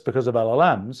exists because of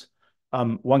LLMs.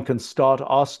 One can start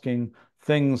asking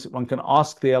things, one can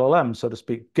ask the LLM, so to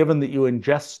speak, given that you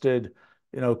ingested,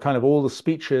 kind of all the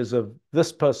speeches of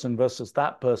this person versus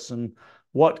that person,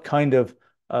 what kind of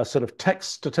sort of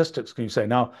text statistics can you say?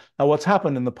 Now, what's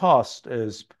happened in the past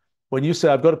is when you say,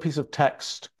 I've got a piece of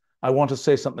text, I want to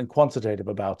say something quantitative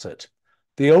about it.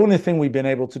 The only thing we've been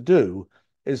able to do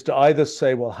is to either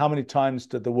say, well, how many times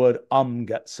did the word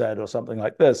get said or something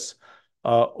like this?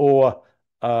 Or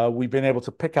we've been able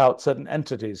to pick out certain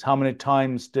entities. How many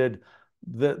times did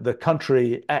the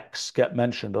country X get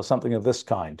mentioned or something of this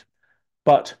kind?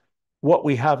 But what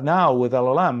we have now with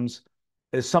LLMs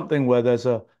is something where there's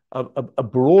a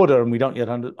broader, and we don't yet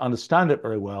understand it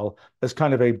very well, there's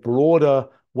kind of a broader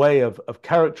way of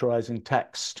characterizing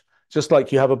text. Just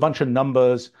like you have a bunch of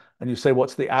numbers and you say,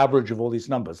 what's the average of all these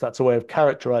numbers? That's a way of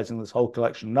characterizing this whole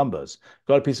collection of numbers.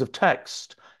 Got a piece of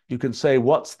text, you can say,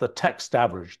 what's the text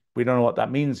average? We don't know what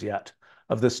that means yet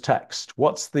of this text.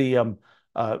 What's the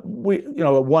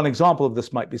One example of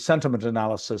this might be sentiment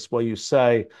analysis, where you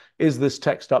say, is this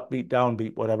text upbeat,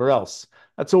 downbeat, whatever else?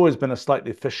 That's always been a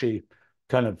slightly fishy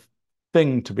kind of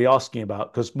thing to be asking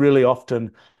about, because really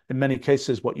often, in many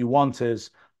cases, what you want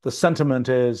is the sentiment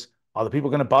is, are the people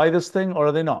going to buy this thing or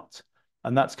are they not?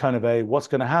 And that's kind of a what's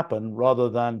going to happen rather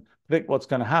than predict what's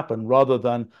going to happen, rather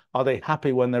than are they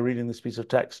happy when they're reading this piece of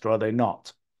text or are they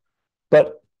not?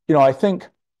 But I think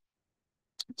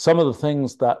some of the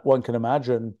things that one can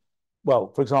imagine, well,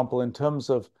 for example, in terms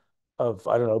of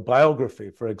I don't know, biography,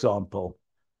 for example,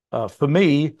 for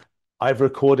me, I've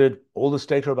recorded all this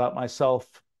data about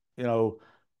myself, you know,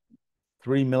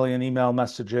 3 million email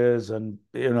messages and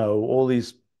all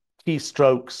these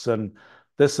keystrokes and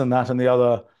this and that and the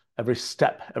other, every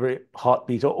step, every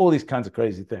heartbeat, all these kinds of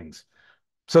crazy things.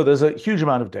 So there's a huge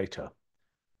amount of data.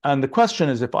 And the question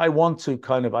is, if I want to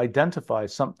kind of identify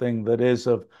something that is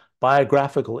of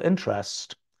biographical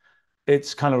interest,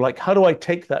 it's kind of like, how do I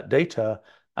take that data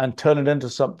and turn it into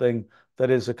something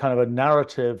that is a kind of a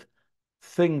narrative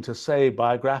thing to say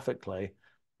biographically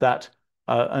that,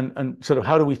 and sort of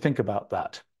how do we think about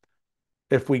that?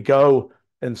 If we go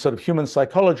in sort of human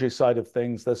psychology side of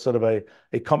things, there's sort of a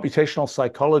computational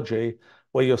psychology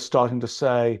where you're starting to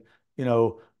say,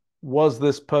 was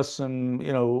this person,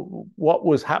 what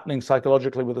was happening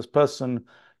psychologically with this person,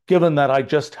 given that I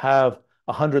just have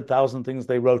 100,000 things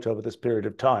they wrote over this period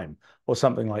of time, or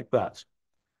something like that.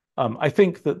 I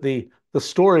think that the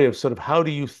story of sort of how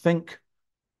do you think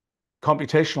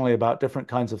computationally about different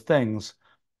kinds of things,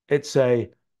 it's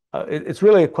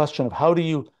really a question of how do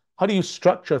you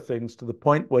structure things to the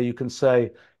point where you can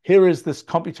say, here is this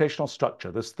computational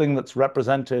structure, this thing that's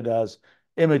represented as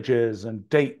images and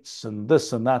dates and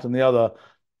this and that and the other,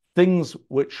 things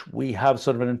which we have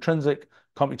sort of an intrinsic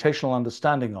computational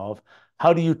understanding of.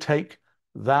 How do you take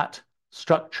that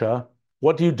structure?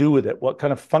 What do you do with it? What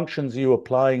kind of functions are you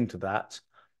applying to that?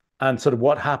 And sort of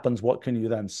what happens? What can you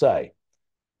then say?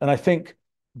 And I think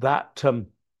that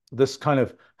this kind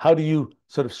of how do you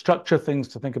sort of structure things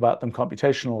to think about them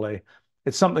computationally,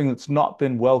 it's something that's not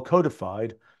been well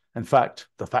codified. In fact,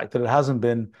 the fact that it hasn't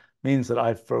been means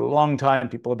that for a long time,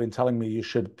 people have been telling me you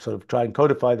should sort of try and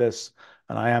codify this.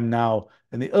 And I am now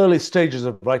in the early stages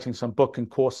of writing some book and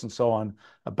course and so on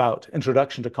about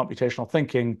introduction to computational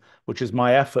thinking, which is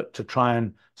my effort to try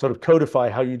and sort of codify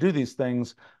how you do these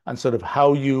things and sort of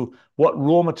what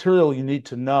raw material you need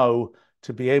to know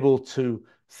to be able to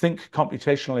think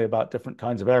computationally about different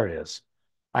kinds of areas.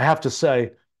 I have to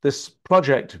say, this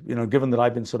project, given that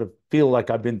I've been sort of feel like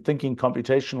I've been thinking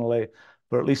computationally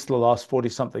for at least the last 40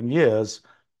 something years,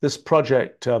 this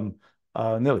project,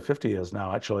 nearly 50 years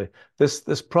now, actually,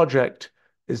 this project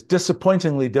is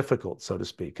disappointingly difficult, so to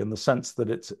speak, in the sense that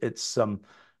it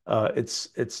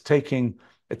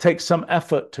takes some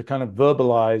effort to kind of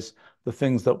verbalize the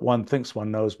things that one thinks one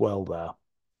knows well there.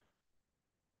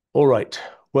 All right.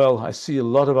 Well, I see a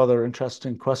lot of other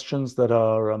interesting questions that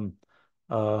are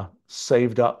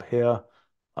saved up here,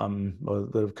 or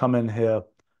that have come in here,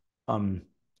 um,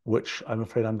 which I'm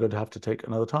afraid I'm going to have to take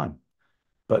another time.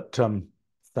 But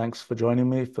thanks for joining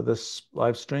me for this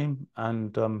live stream,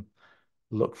 and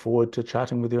look forward to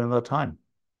chatting with you another time.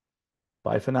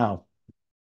 Bye for now.